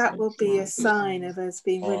 that will be a sign of us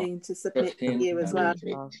being willing to submit to you as well.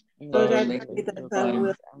 Lord, I pray that there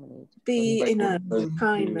will be in us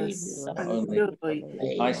kindness and joy,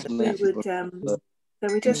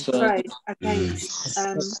 that we just pray against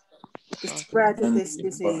the spread of this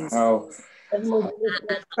disease.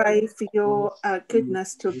 Pray for your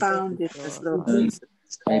goodness to abound in us, Lord Jesus,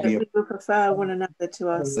 that we will prefer one another to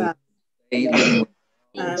ourselves. Your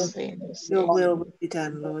will be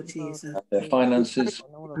done, Lord Jesus. Their finances,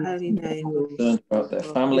 Holy name, about their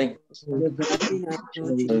family, holy name,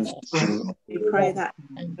 Lord Jesus. We pray that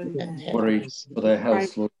worried for their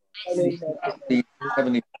health, Lord.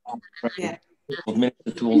 Heavenly yeah. Lord,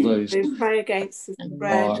 minister to all those We pray against the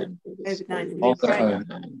spread of COVID-19. We pray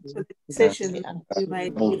for the decision you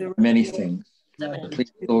made with many things.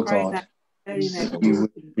 Please, Lord God, you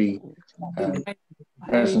would be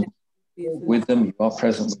present with them. You are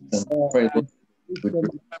present with them. Pray, Lord, you would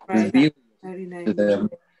reveal to them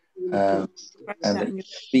and that you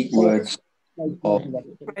speak words of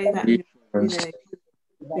reassurance.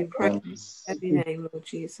 We pray every name, Lord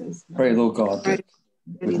Jesus. Pray, Lord God, that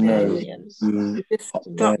we know you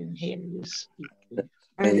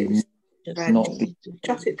are there, not be.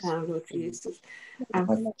 Shut it down, Lord Jesus.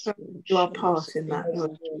 And you are part in that,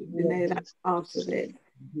 Lord. We know that's part of it.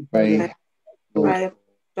 Pray, Lord,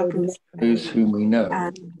 those whom we know.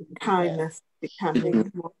 And kindness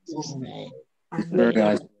becoming more very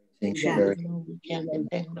isolating. So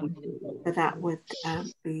that would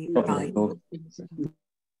be right.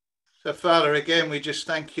 So, Father, again, we just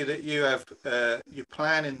thank you that you have your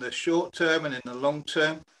plan in the short term and in the long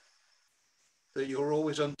term, that you're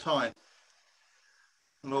always on time.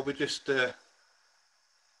 And Lord, we just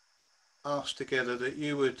ask together that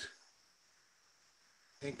you would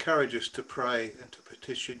encourage us to pray and to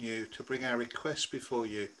petition you, to bring our requests before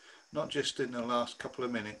you, not just in the last couple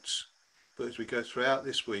of minutes, but as we go throughout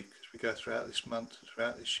this week, as we go throughout this month,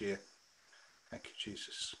 throughout this year. Thank you,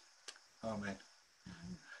 Jesus. Amen.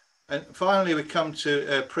 And finally, we come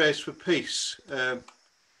to prayers for peace. And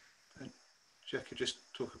Jackie, just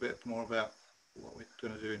talk a bit more about what we're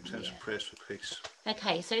going to do in terms of prayers for peace.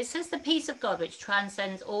 Okay, so it says the peace of God, which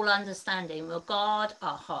transcends all understanding, will guard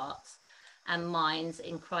our hearts and minds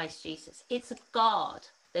in Christ Jesus. It's a guard.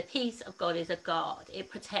 The peace of God is a guard. It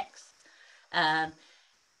protects. And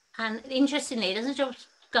interestingly, it doesn't just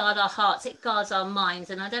guard our hearts, it guards our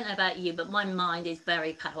minds. And I don't know about you, but my mind is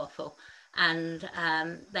very powerful. And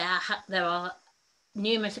there are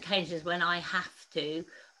numerous occasions when I have to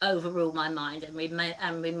overrule my mind and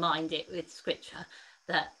remind it with scripture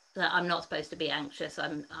that I'm not supposed to be anxious.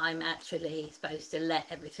 I'm actually supposed to let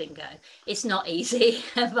everything go. It's not easy,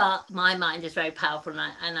 but my mind is very powerful,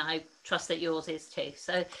 and I trust that yours is too.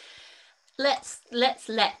 So let's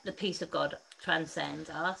let the peace of God transcend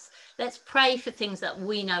us. Let's pray for things that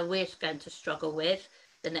we know we're going to struggle with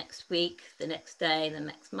the next week, the next day, the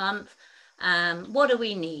next month. What do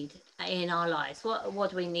we need in our lives? What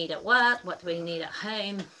do we need at work? What do we need at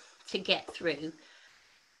home? to get through.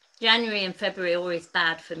 January and February are always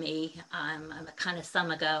bad for me. I'm a kind of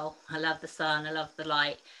summer girl. I love the sun, I love the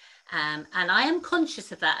light. And I am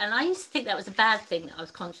conscious of that. And I used to think that was a bad thing that I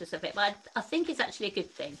was conscious of it, but I think it's actually a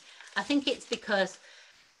good thing. I think it's because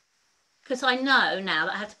I know now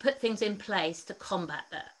that I have to put things in place to combat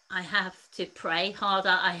that. I have to pray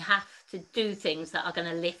harder. I have to do things that are going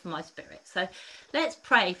to lift my spirit. So let's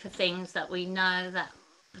pray for things that we know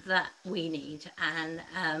that we need, and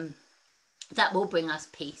that will bring us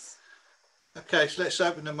peace. Okay, so let's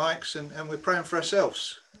open the mics and we're praying for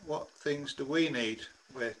ourselves. What things do we need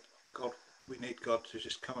where we need God to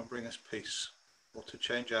just come and bring us peace, or to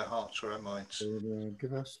change our hearts or our minds?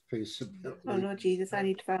 Give us peace. Oh Lord Jesus, I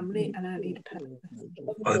need family and I need purpose.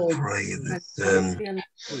 I pray that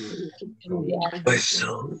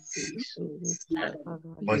myself,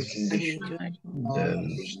 my condition,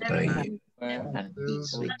 stay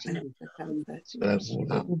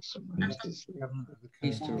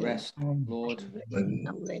Peace to rest, Lord.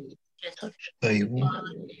 stable,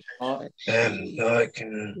 and I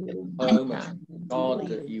can God,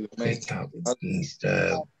 that you make pick up of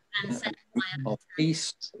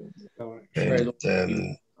peace, and our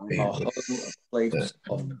home a place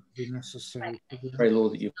of pray,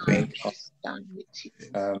 Lord, that you make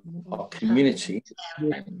our community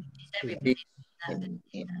peace.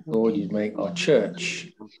 Lord, you make our church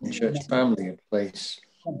family a place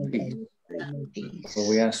of peace. Lord,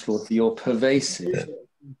 we ask, Lord, for your pervasive,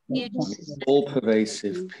 all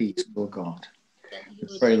pervasive peace, Lord God.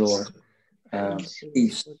 We pray, Lord,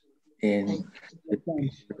 peace in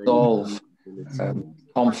resolve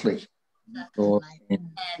conflict, Lord, in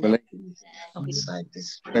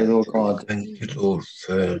relationships. Pray, Lord God, thank you, Lord,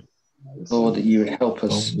 for Lord, that you would help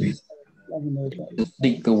us to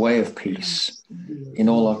seek the way of peace in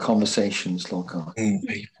all our conversations, Lord God.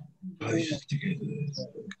 people close together.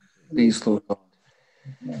 Please, Lord God,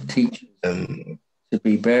 teach us to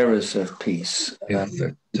be bearers of peace,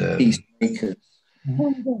 peacemakers,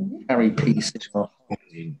 carry peace in our hearts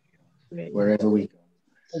wherever we go.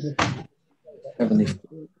 Heavenly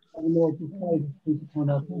Father,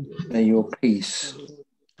 may your peace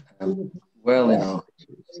dwell in our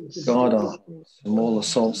hearts, guard our hearts from all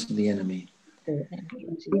assaults of the enemy.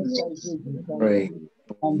 Pray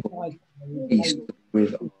peace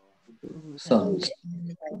with our sons.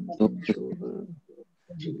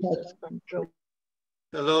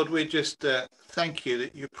 Lord, we just thank you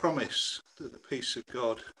that you promise that the peace of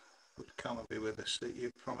God would come and be with us, that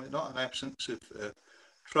you promise not an absence of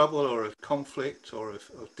trouble or of conflict or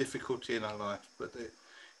of difficulty in our life, but that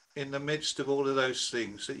in the midst of all of those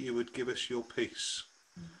things that you would give us your peace.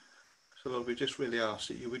 So Lord, we just really ask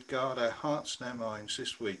that you would guard our hearts and our minds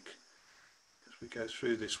this week as we go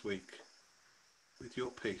through this week with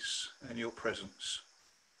your peace and your presence.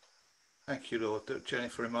 Thank you, Lord, that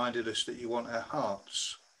Jennifer reminded us that you want our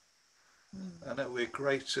hearts and that we're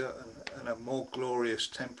greater and a more glorious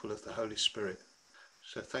temple of the Holy Spirit.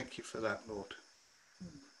 So thank you for that, Lord.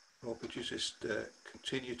 Lord, would you just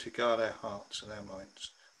continue to guard our hearts and our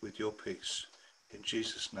minds with your peace. In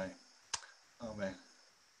Jesus' name. Amen.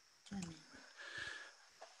 Amen.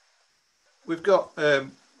 We've got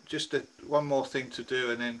just one more thing to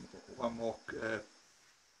do, and then one more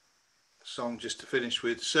song just to finish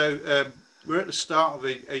with. So we're at the start of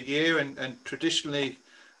a year, and traditionally,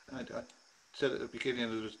 I said at the beginning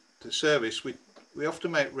of the service, we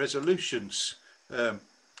often make resolutions at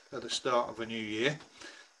the start of a new year.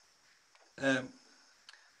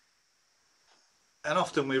 And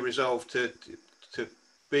often we resolve to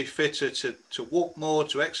be fitter, to walk more,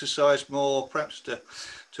 to exercise more, perhaps to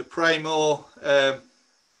pray more, to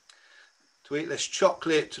eat less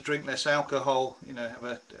chocolate, to drink less alcohol, have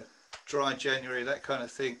a dry January, that kind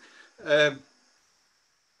of thing.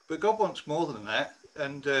 But God wants more than that.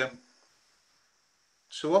 And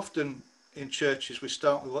so often in churches we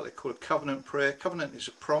start with what they call a covenant prayer. Covenant is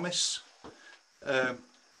a promise.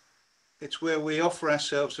 It's where we offer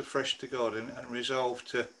ourselves afresh to God and resolve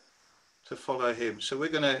to follow him. So we're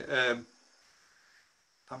going to,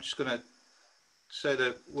 I'm just going to say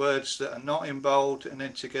the words that are not in bold, and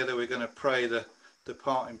then together we're going to pray the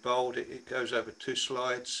part in bold. It goes over 2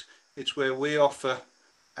 slides. It's where we offer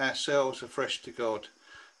ourselves afresh to God.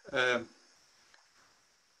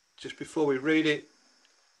 Just before we read it,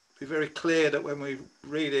 be very clear that when we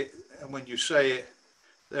read it and when you say it,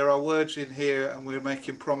 there are words in here and we're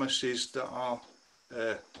making promises that are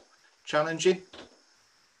challenging.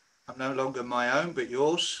 I'm no longer my own but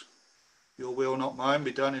yours. Your will, not mine,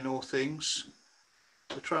 be done in all things.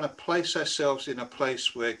 We're trying to place ourselves in a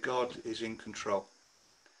place where God is in control.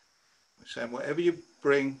 We're saying whatever you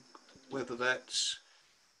bring, whether that's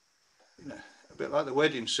you know, a bit like the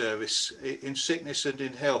wedding service, in sickness and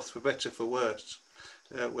in health, for better for worse,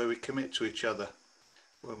 where we commit to each other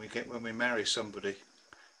when we marry somebody.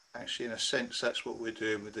 Actually, in a sense, that's what we're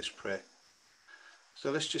doing with this prayer.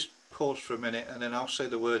 So let's just pause for a minute, and then I'll say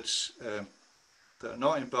the words that are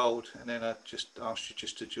not in bold, and then I just ask you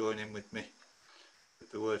just to join in with me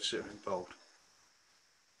with the words that are in bold.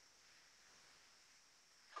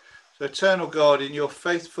 So, eternal God, in your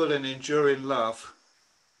faithful and enduring love,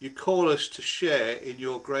 you call us to share in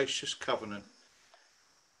your gracious covenant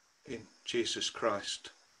in Jesus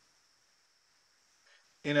Christ.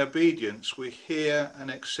 In obedience, we hear and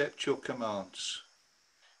accept your commands.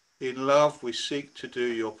 In love, we seek to do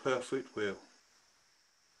your perfect will.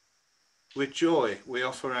 With joy, we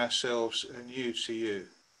offer ourselves anew to you.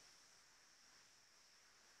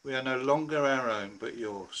 We are no longer our own, but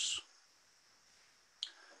yours.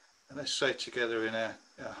 And let's say together in our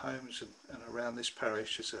homes and around this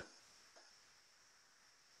parish,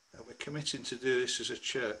 and we're committing to do this as a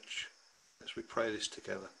church as we pray this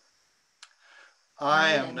together.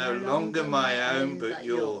 I am no longer my own, but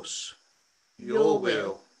yours. Your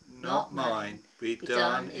will, not mine, be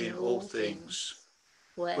done in all things.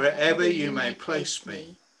 Wherever you may place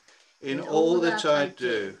me, in all that I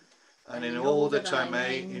do, and in all that I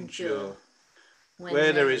may endure,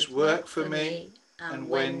 where there is work for me, and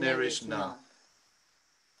when there is none.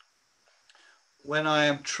 When I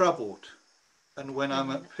am troubled, and when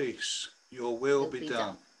I'm at peace, your will be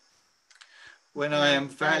done. When I am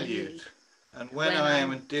valued, and when I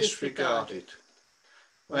am disregarded,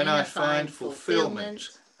 when I find fulfillment,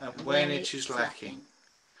 and when it is lacking,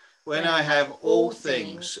 when I have all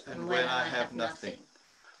things, and when I have nothing,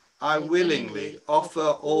 I willingly offer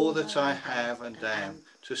all that I have and am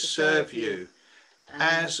to serve you,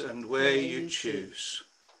 as and where you choose.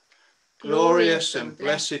 Glorious and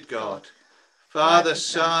blessed God, Father,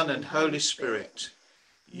 Son, and Holy Spirit,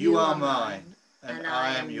 you are mine, and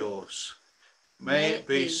I am yours. May it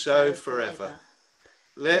be so forever.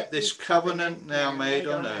 Let this covenant now made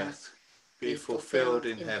on earth be fulfilled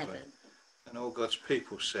in heaven. And all God's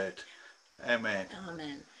people said, Amen.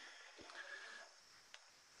 Amen.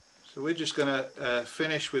 So we're just going to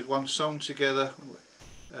finish with one song together,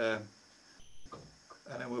 and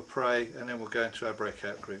then we'll pray, and then we'll go into our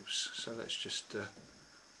breakout groups. So let's just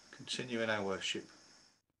continue in our worship.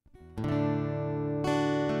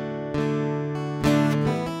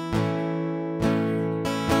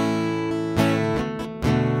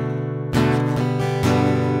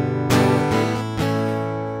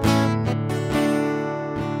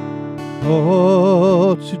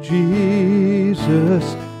 Oh, to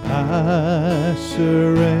Jesus I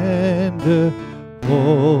surrender,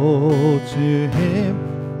 all to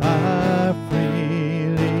him I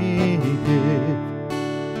freely give.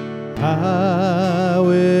 I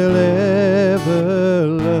will ever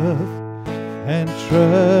love and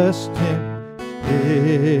trust him,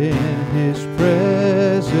 in his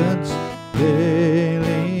presence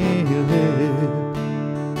daily live.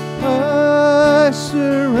 I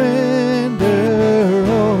surrender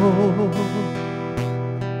all,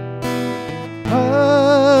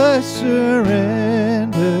 I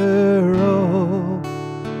surrender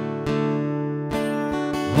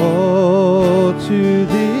all to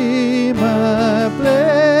thee, my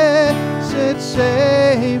blessed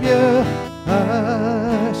Savior.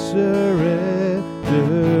 I surrender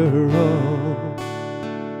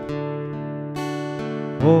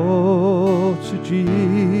all to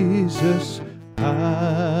Jesus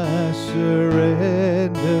I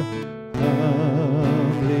surrender.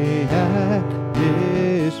 Humbly at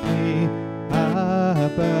his feet I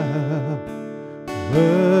bow.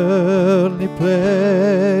 Worldly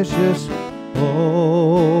pleasures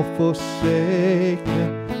all forsaken,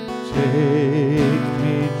 take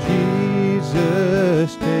me, Jesus,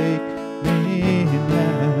 take me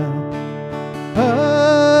now.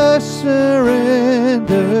 I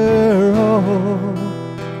surrender all,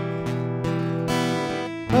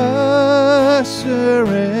 I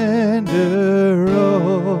surrender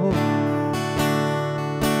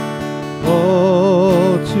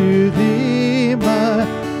all to thee, my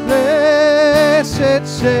blessed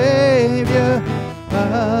Savior.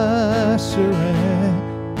 I surrender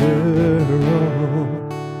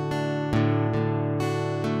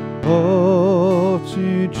all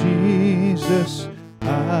to Jesus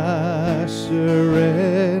I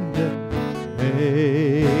surrender.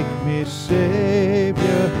 Make me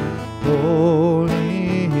Savior,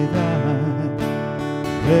 wholly thine.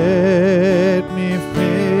 Let me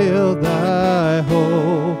feel thy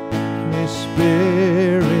Holy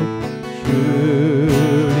Spirit.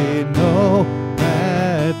 Surely know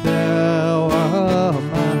that thou art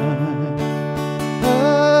mine.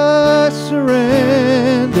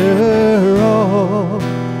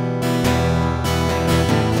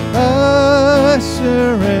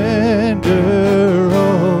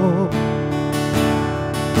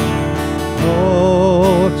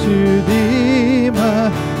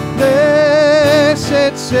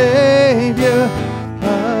 Savior,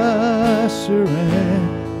 I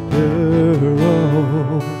surrender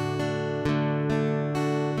all.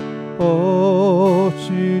 Oh,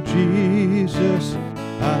 to Jesus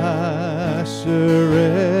I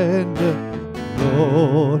surrender,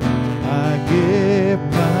 Lord, I give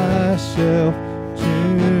myself to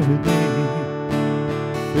Thee.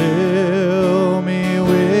 Fill me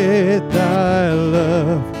with Thy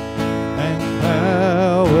love and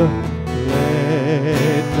power,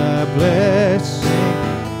 let Thy blessing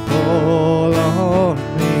fall on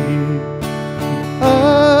me.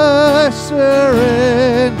 I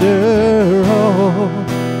surrender all.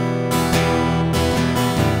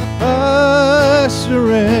 I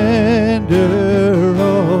surrender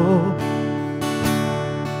all.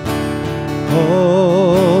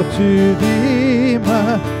 All to Thee,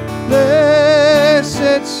 my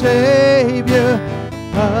blessed Savior,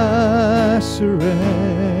 I surrender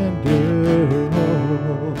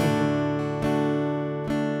all.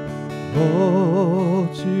 Oh,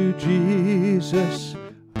 to Jesus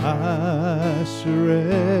I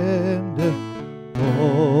surrender,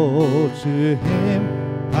 all to Him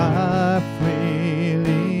I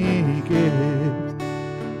freely give.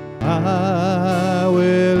 I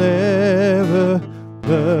will ever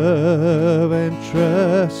love and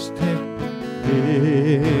trust Him,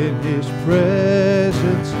 in His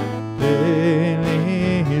presence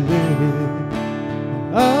daily live.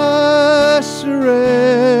 I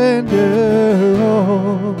surrender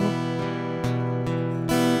all.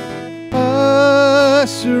 I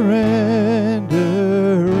surrender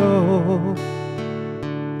all.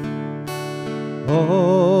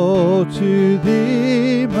 All to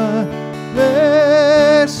Thee, my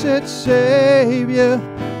blessed Savior,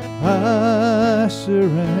 I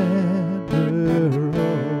surrender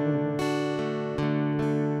all.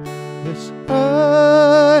 Yes,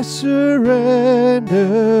 I surrender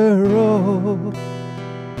all.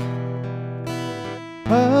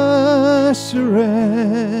 I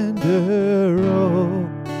surrender all.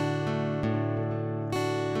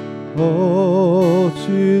 All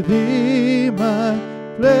to Thee, my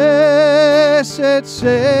blessed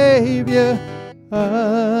Savior,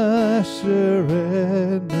 I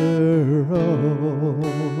surrender all.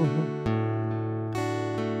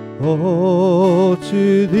 All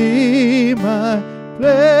to Thee, my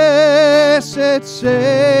blessed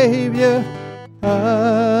Savior,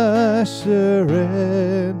 I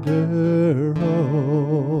surrender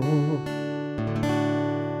all.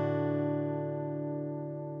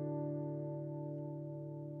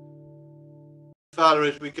 Father,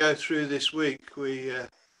 as we go through this week, we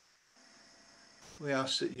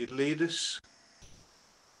ask that you'd lead us.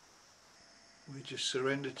 We just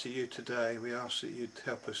surrender to you today. We ask that you'd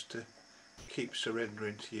help us to keep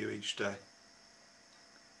surrendering to you each day.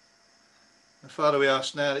 And Father, we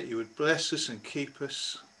ask now that you would bless us and keep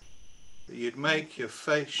us, that you'd make your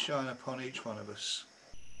face shine upon each one of us,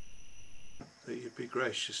 that you'd be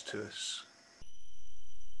gracious to us,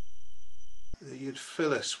 that you'd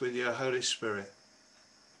fill us with your Holy Spirit,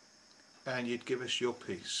 and you'd give us your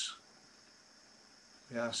peace.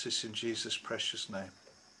 We ask this in Jesus' precious name.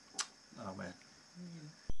 Amen.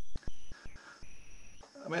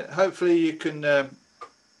 I mean, hopefully you can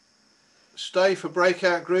stay for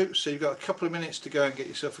breakout groups, so you've got a couple of minutes to go and get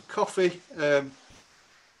yourself a coffee.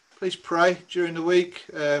 Please pray during the week.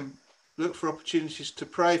 Look for opportunities to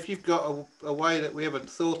pray. If you've got a way that we haven't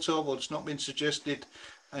thought of or it's not been suggested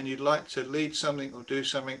and you'd like to lead something or do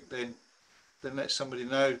something, then let somebody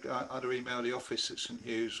know. Either email the office at St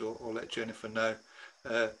Hugh's or let Jennifer know.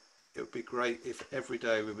 It would be great if every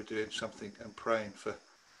day we were doing something and praying for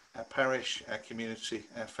our parish, our community,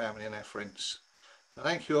 our family and our friends. So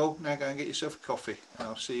thank you all. Now go and get yourself a coffee and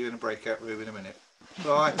I'll see you in a breakout room in a minute.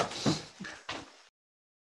 Bye.